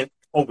in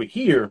over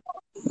here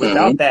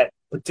without that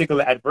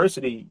particular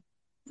adversity,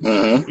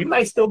 you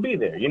might still be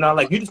there. You know,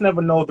 like you just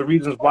never know the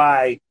reasons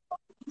why,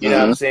 you know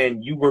what I'm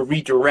saying, you were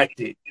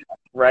redirected,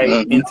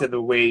 right, into the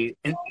way,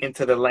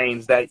 into the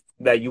lanes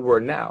that you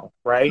were now,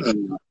 right?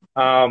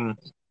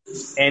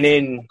 And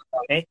in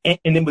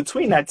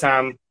between that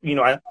time, you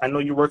know, I know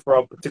you worked for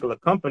a particular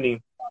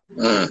company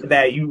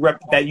that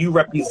you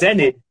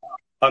represented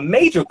a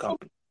major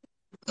company,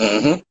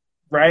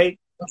 right?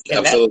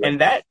 And Absolutely.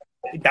 that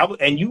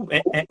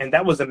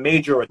was a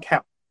major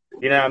account.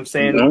 You know what I'm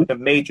saying? With a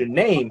major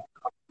name.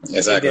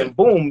 Exactly. And then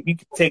boom, you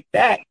could take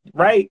that,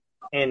 right?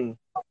 And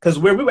because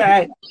where we were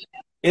at,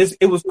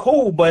 it was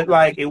cool, but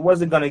like it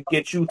wasn't gonna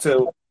get you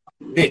to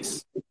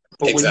this.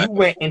 But when you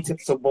went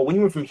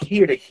from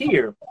here to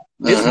here,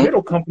 this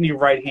middle company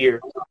right here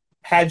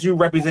had you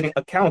representing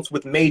accounts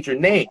with major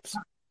names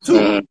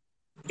too,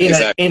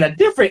 in a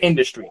different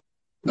industry,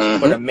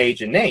 but a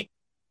major name,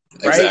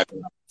 right?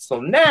 Exactly.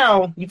 So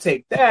now you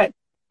take that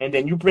and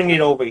then you bring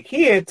it over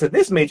here to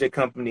this major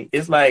company.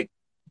 It's like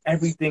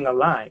everything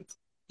aligns.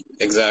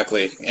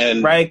 Exactly.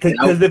 And right,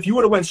 because if you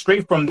would have went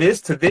straight from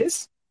this to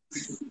this,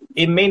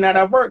 it may not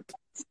have worked.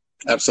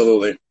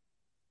 Absolutely.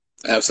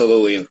 And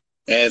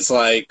it's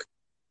like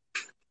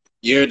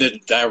you're the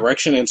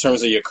direction in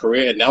terms of your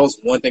career, and that was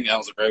one thing I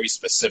was very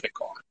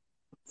specific on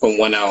from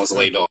when I was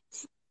laid off.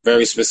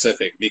 Very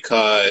specific,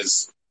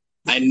 because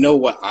I know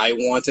what I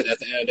wanted at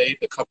the end of the day.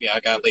 The company I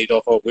got laid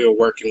off of, we were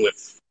working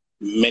with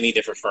many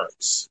different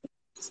firms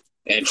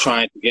and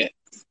trying to get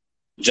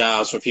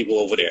jobs for people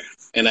over there.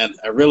 And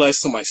I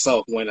realized to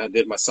myself when I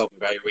did my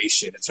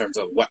self-evaluation in terms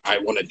of what I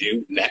want to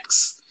do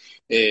next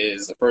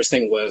is the first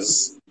thing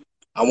was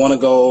I want to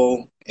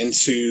go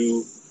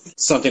into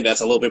something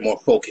that's a little bit more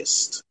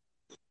focused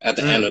at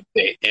the end of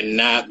the day and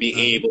not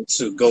be able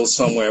to go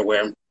somewhere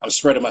where I'm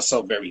spreading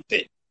myself very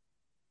thin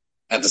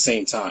at the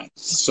same time.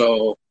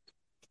 So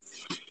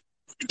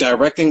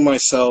directing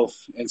myself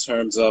in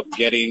terms of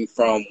getting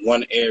from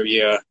one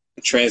area,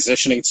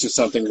 transitioning to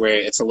something where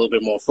it's a little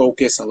bit more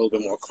focused, a little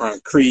bit more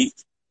concrete,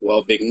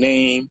 big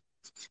name,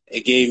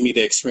 it gave me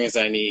the experience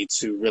I need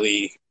to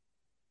really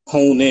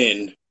hone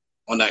in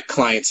on that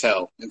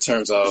clientele in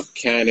terms of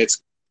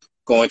candidates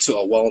going to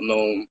a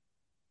well-known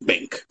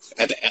bank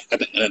at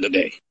the end of the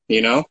day,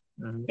 you know,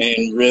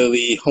 and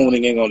really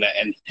honing in on that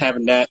and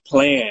having that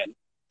plan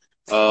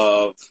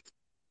of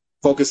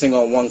focusing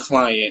on one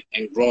client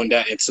and growing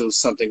that into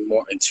something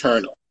more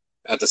internal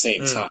at the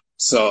same time.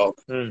 So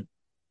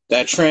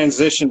that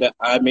transition that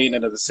I made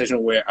in a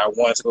decision where I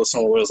wanted to go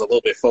somewhere where it was a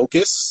little bit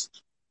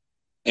focused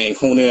and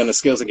hone in on the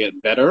skills to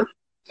get better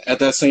at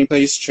that same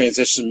place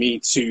transitioned me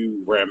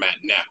to where I'm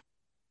at now.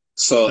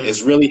 So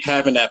it's really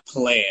having that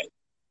plan,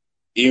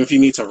 even if you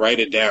need to write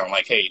it down,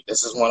 like, hey,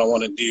 this is what I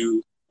want to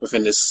do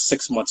within this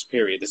 6 months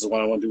period. This is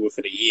what I want to do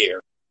within a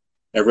year.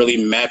 And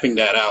really mapping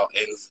that out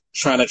and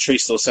trying to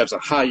trace those steps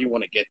of how you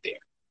want to get there.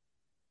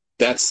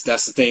 That's the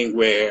thing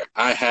where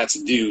I had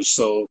to do.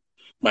 So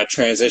my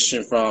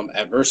transition from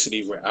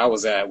adversity where I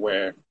was at,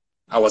 where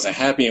I wasn't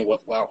happy in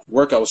what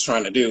work I was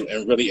trying to do,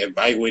 and really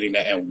evaluating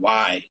that and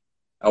why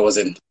I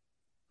wasn't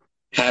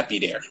happy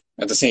there.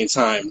 At the same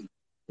time,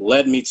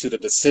 led me to the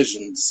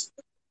decisions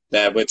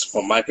that went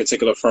from my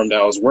particular firm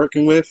that I was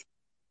working with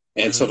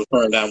and to the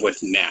firm that I'm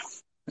with now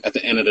at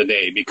the end of the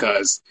day.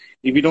 Because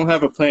if you don't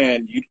have a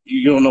plan,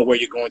 you don't know where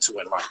you're going to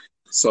in life.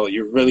 So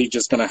you're really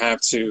just going to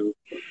have to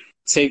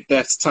take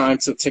that time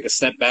to take a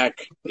step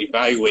back,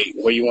 evaluate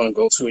where you want to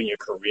go to in your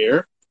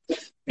career,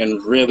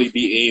 and really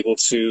be able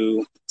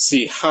to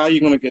see how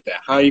you're going to get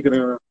that.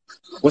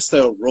 What's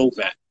the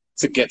roadmap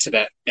to get to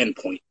that end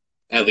point,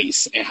 at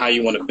least, and how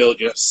you want to build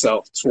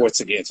yourself towards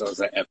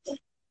that end point.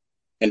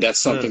 And that's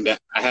something that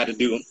I had to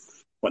do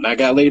when I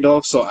got laid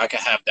off so I could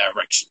have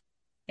direction.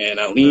 And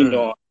I leaned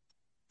on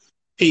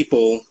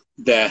people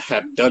that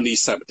have done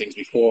these type of things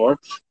before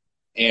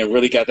and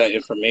really got that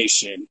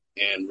information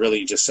and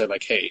really just said,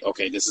 like, hey,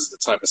 okay, this is the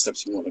type of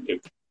steps you want to do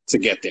to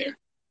get there.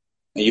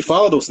 And you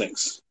follow those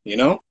things, you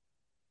know?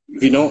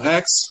 If you don't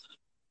ask,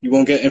 you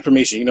won't get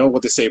information. You know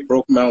what they say,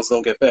 broke mouths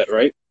don't get fed,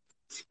 right?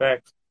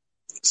 Facts.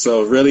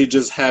 So really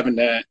just having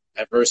that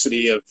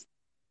adversity of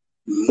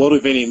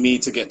motivating me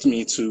to get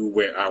me to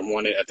where I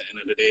wanted at the end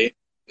of the day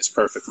is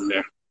perfect from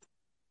there.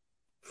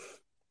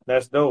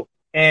 That's dope.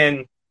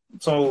 And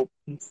so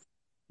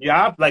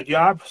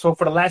so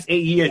for the last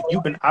 8 years,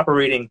 you've been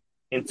operating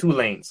in 2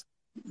 lanes.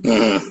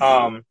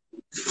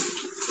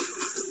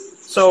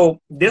 So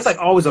there's like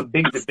always a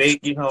big debate,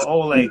 you know,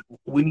 like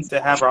we need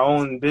to have our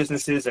own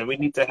businesses and we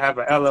need to have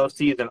our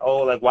LLCs and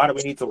like why do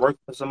we need to work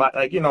for somebody?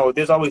 Like, you know,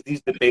 there's always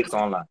these debates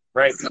online,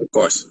 right? Of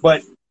course.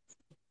 But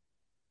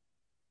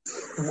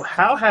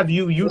how have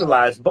you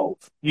utilized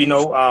both, you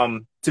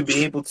know, to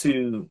be able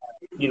to,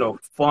 you know,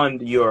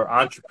 fund your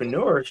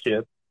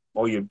entrepreneurship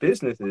or your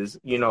businesses,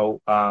 you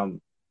know,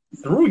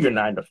 through your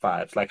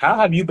 9-to-5s? Like, how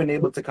have you been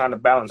able to kind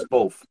of balance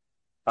both?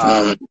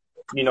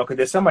 You know, because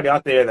there's somebody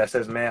out there that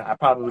says, man, I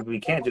probably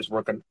can't just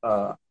work,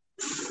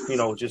 you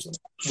know, just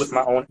with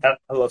my own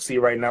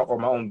LLC right now or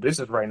my own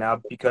business right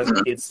now because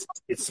it's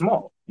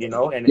small, you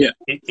know, and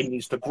it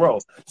needs to grow.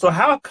 So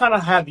how kind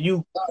of have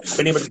you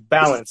been able to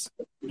balance,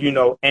 you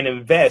know, and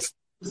invest,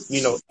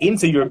 you know,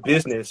 into your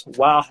business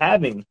while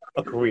having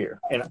a career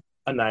and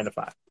a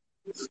 9-to-5?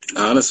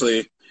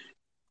 Honestly,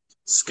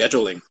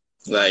 scheduling.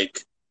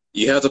 Like,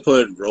 you have to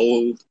put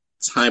roll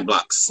time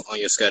blocks on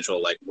your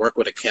schedule, like work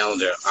with a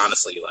calendar.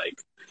 Honestly, like,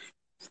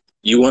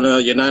 you want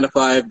your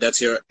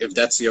 9-to-5, if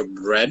that's your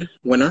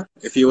breadwinner,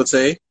 if you would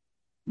say,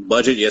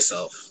 budget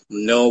yourself,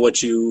 know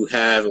what you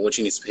have and what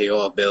you need to pay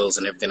off bills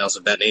and everything else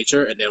of that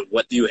nature, and then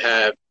what do you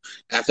have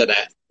after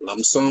that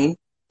lump sum,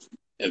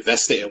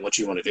 invest it in what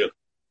you want to do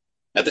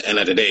at the end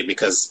of the day,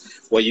 because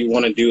what you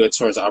want to do in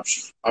terms of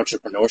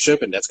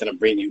entrepreneurship, and that's going to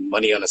bring you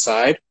money on the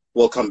side,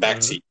 will come back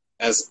to you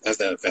as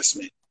the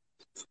investment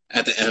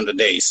at the end of the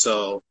day.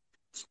 So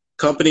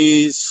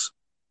companies,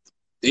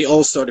 they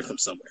all started from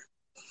somewhere.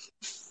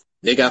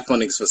 They got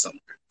fundings for somewhere.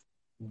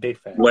 Big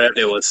fan. Whether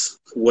it was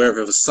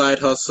side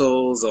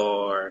hustles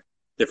or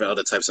different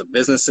other types of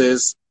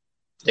businesses,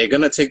 they're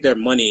gonna take their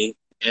money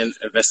and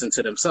invest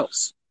into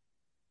themselves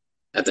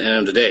at the end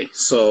of the day.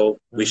 So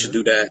we should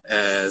do that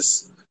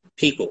as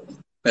people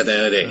at the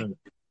end of the day.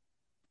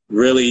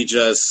 Really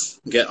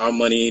just get our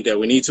money that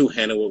we need to,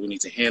 handle what we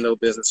need to handle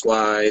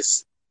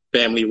business-wise,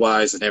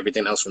 family-wise, and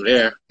everything else from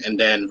there, and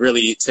then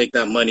really take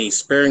that money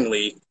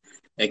sparingly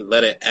and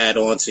let it add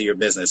on to your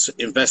business,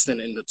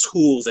 investing in the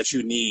tools that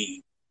you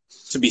need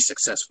to be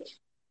successful.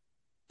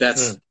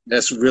 That's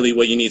really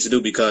what you need to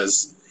do,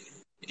 because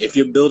if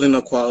you're building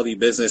a quality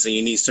business and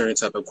you need certain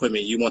type of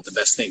equipment, you want the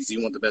best things.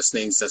 You want the best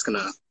things that's going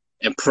to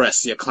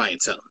impress your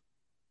clientele.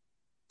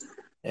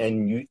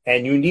 And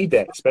you need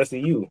that,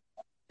 especially you.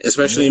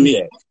 Especially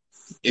me.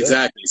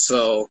 Exactly.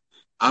 So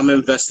I'm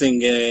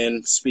investing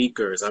in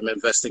speakers. I'm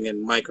investing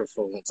in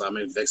microphones. I'm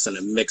investing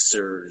in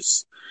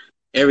mixers.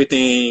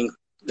 Everything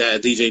that a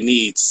DJ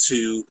needs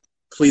to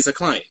please a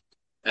client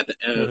at the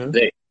end of the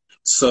day.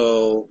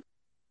 So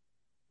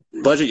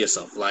budget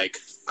yourself. Like,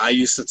 I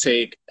used to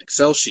take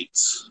Excel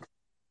sheets,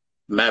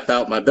 map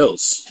out my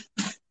bills.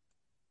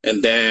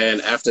 And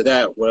then after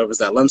that, whatever's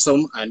that lump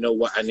sum, I know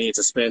what I need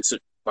to spend to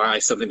buy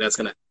something that's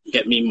going to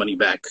get me money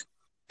back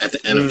at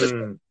the end of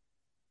the,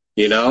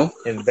 you know?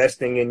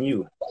 Investing in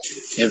you.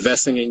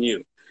 Investing in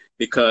you.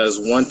 Because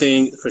one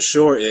thing for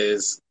sure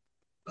is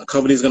a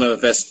company's going to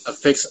invest a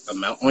fixed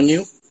amount on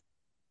you,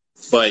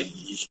 but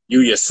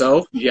you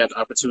yourself, you have the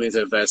opportunity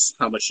to invest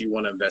how much you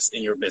want to invest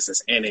in your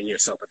business and in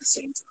yourself at the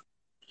same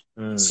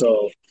time.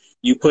 So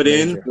you put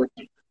in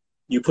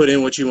you put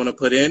in what you want to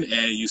put in,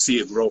 and you see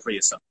it grow for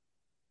yourself.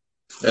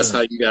 That's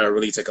how you got to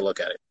really take a look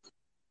at it.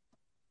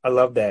 I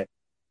love that.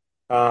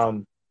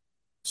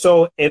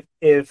 So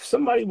if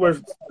somebody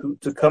were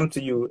to come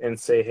to you and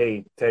say,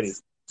 "Hey, Teddy,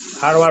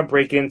 how do I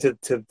break into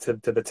to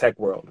the tech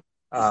world?"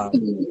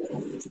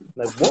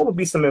 Like, what would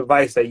be some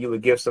advice that you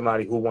would give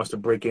somebody who wants to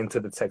break into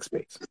the tech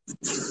space?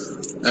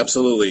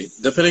 Absolutely.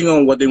 Depending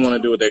on what they want to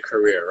do with their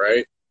career,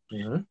 right?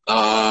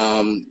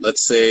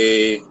 Let's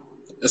say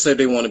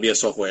they want to be a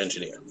software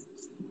engineer.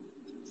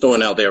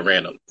 Throwing out there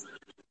random.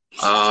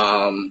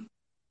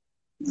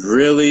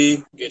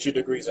 Really get your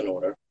degrees in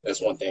order.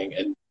 That's one thing.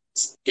 And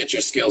get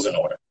your skills in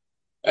order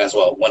as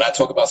well. When I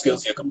talk about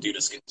skills, your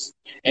computer skills.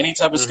 Any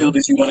type of skill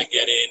that you want to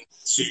get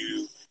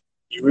into,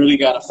 you really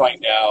got to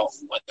find out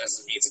what does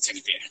it mean to take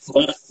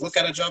it. Look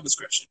at a job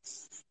description.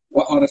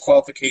 What are the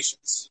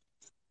qualifications?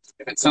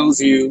 If it tells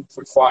you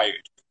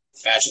required,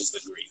 bachelor's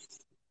degree,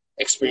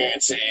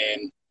 experience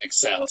in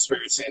Excel,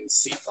 experience in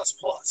C++,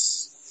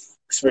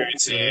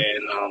 experience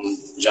in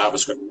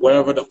JavaScript,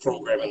 whatever the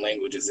programming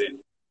language is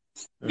in.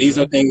 These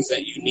are things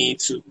that you need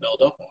to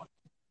build up on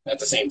at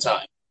the same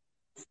time.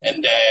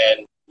 And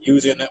then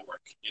use your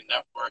network. Your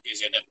network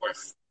is your net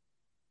worth.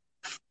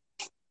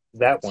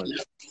 That one.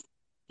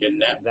 Your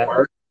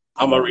network.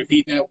 I'm going to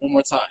repeat that one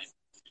more time.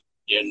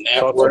 Your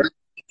network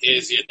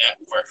is your net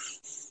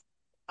worth.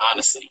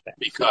 Honestly.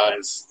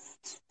 Because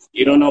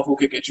you don't know who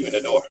could get you in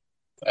the door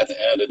at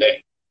the end of the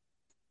day.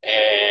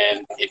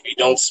 And if you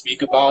don't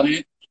speak about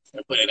it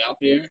and put it out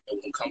there, it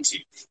won't come to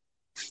you.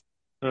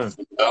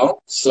 You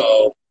know?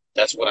 So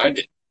that's what I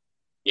did.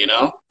 You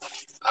know?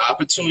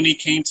 Opportunity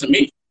came to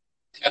me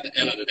at the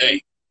end of the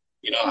day.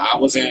 You know, I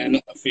was in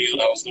a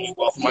field I was doing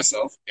well for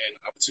myself, and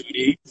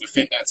opportunity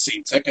within that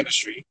same tech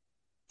industry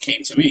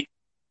came to me.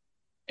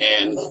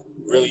 And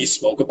really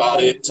spoke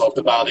about it, talked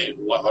about it,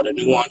 what are the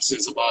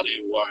nuances about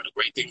it, what are the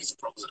great things, the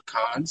pros and the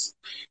cons,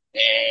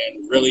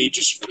 and really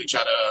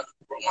try to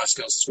grow my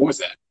skills towards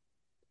that.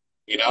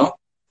 You know?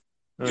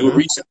 Do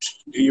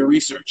your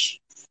research.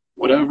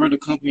 Whatever the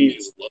company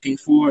is looking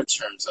for in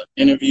terms of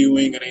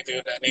interviewing and anything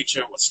of that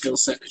nature, what skill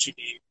set that you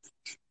need,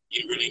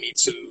 you really need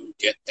to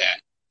get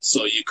that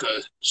so you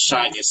could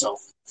shine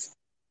yourself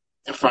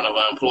in front of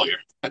an employer.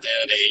 At the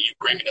end of the day, you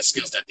bring in the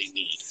skills that they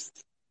need.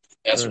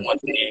 That's one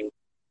thing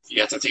you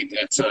have to take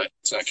that to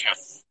account.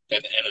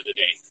 At the end of the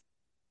day,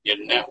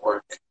 your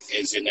network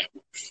is your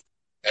network.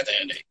 At the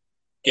end of the day,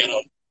 get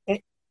on.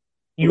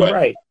 You're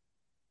right.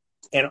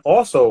 And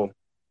also,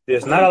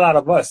 there's not a lot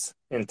of us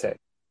in tech.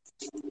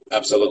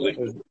 Absolutely.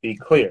 To be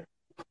clear.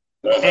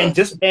 And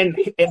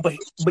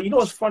but you know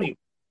what's funny?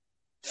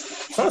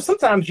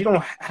 Sometimes you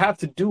don't have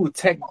to do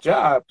tech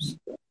jobs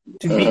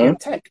to be in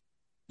tech.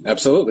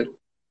 Absolutely.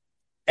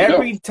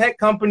 Every tech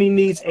company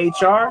needs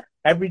HR.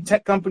 Every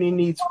tech company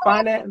needs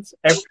finance.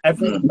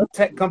 Every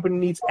tech company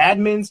needs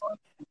admins.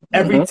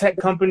 Every tech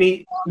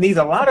company needs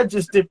a lot of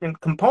just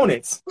different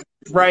components,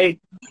 right?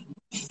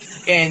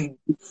 And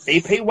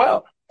they pay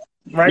well,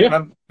 right? Yeah.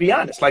 I'll be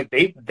honest, like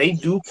they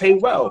do pay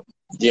well.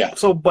 Yeah.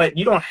 So, but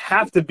you don't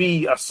have to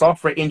be a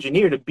software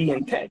engineer to be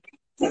in tech.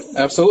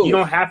 Absolutely. You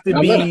don't have to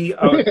be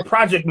a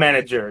project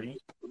manager,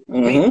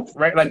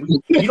 right? Like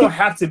you don't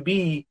have to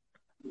be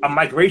a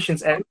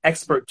migrations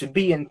expert to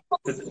be in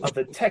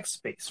the tech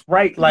space,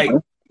 right? Like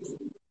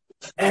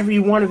every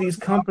one of these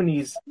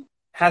companies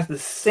has the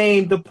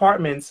same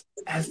departments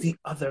as the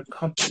other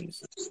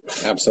companies.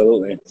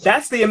 Absolutely.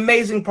 That's the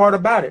amazing part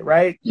about it,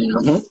 right?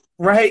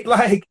 Right?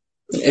 Like,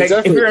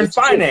 exactly. If you're in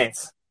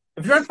finance,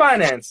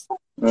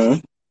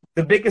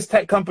 the biggest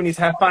tech companies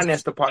have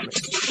finance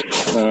departments.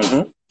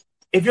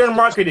 If you're in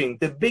marketing,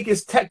 the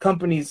biggest tech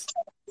companies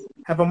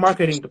have a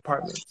marketing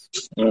department.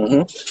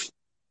 If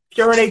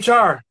you're in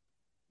HR,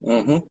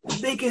 the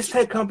biggest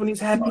tech companies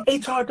have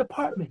HR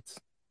departments.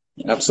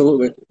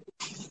 Absolutely.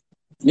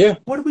 Yeah.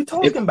 What are we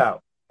talking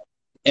about?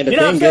 And the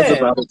thing is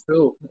about it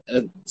too,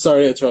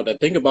 sorry to interrupt, the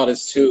thing about it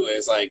too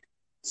is like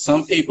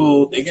some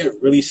people, they get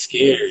really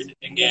scared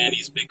in getting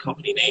these big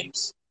company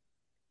names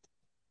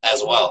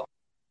as well,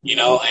 you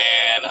know,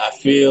 and I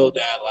feel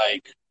that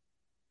like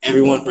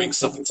everyone brings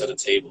something to the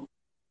table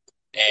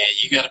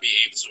and you got to be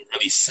able to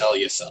really sell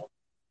yourself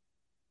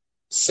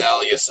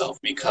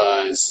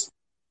because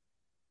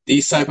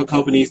these type of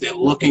companies, they're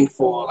looking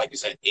for, like you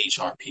said,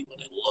 HR people,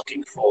 they're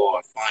looking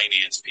for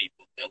finance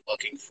people, they're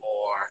looking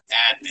for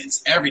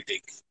admins, everything,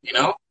 you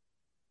know?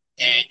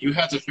 And you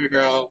have to figure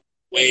out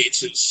a way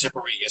to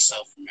separate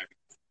yourself from everything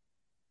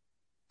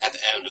at the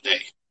end of the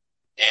day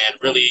and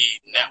really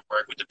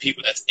network with the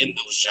people that's in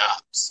those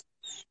jobs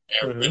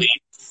and really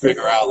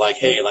figure out like,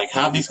 hey, like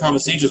have these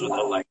conversations with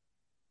them. Like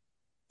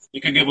you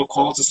can give a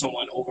call to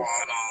someone over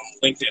on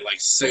LinkedIn, like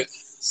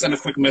send a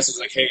quick message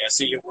like, hey, I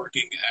see you're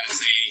working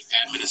as a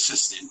admin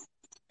assistant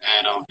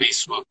at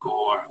Facebook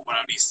or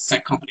whatever these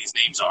tech companies'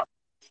 names are.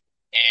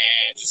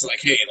 And just like,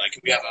 hey, like,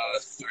 can we have a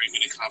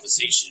 30-minute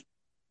conversation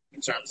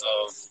in terms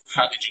of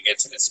how did you get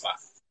to this spot?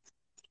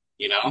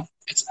 You know,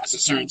 it's a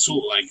certain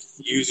tool. Like,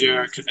 use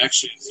your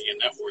connections and your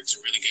network to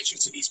really get you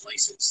to these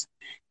places.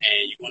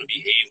 And you want to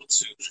be able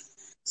to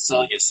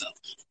sell yourself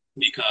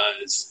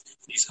because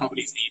these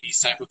companies need these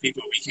type of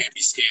people. We can't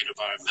be scared of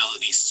our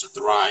abilities to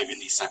thrive in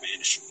these type of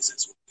industries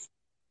as well.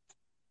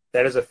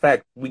 That is a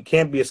fact. We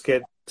can't be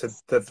scared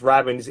to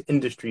thrive in these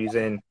industries.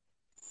 And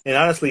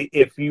honestly,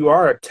 if you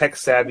are tech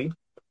savvy,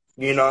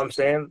 you know what I'm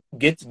saying,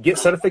 get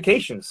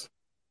certifications.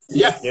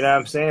 Yeah. You know what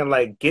I'm saying?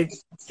 Like get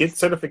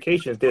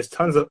certifications. There's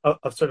tons of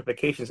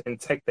certifications in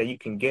tech that you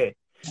can get,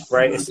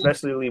 right?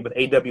 Especially with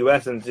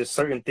AWS and just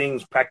certain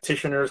things,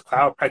 practitioners,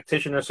 cloud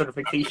practitioner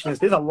certifications.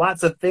 There's a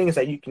lots of things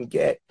that you can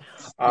get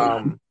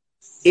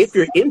if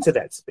you're into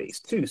that space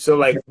too. So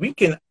like we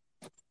can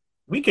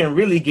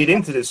really get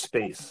into this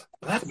space.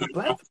 Black,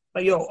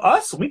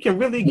 us, we can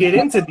really get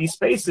into these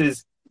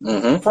spaces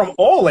from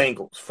all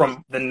angles,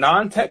 from the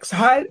non-tech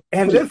side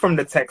and then from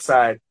the tech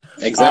side.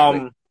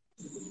 Exactly.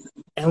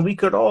 And we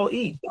could all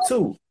eat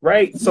too,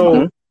 right?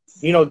 So,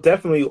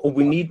 definitely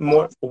we need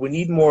more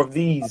of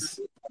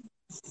these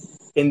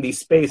in these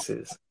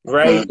spaces,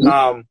 right?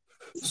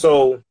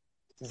 So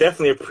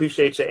definitely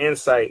appreciate your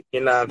insight,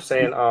 you know what I'm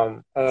saying,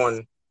 on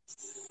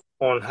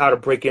how to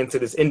break into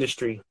this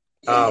industry.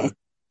 But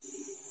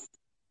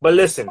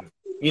listen,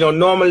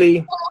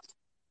 normally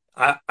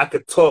I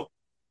could talk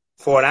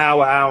for an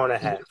hour and a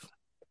half.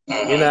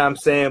 You know what I'm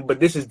saying? But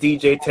this is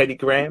DJ Teddy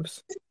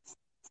Grams.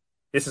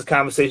 This is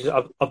Conversation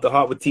of the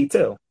Heart with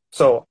T-Till.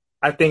 So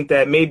I think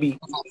that maybe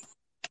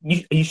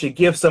you should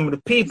give some of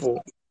the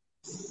people,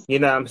 you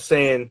know what I'm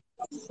saying,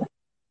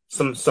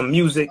 some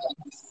music,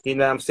 you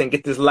know what I'm saying,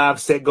 get this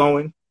live set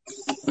going.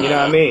 You know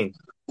what I mean?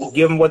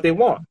 Give them what they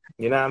want.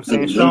 You know what I'm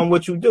saying? Show them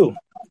what you do.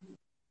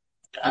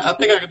 I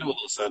think I can do a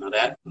little something of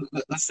that.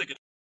 Let's take it.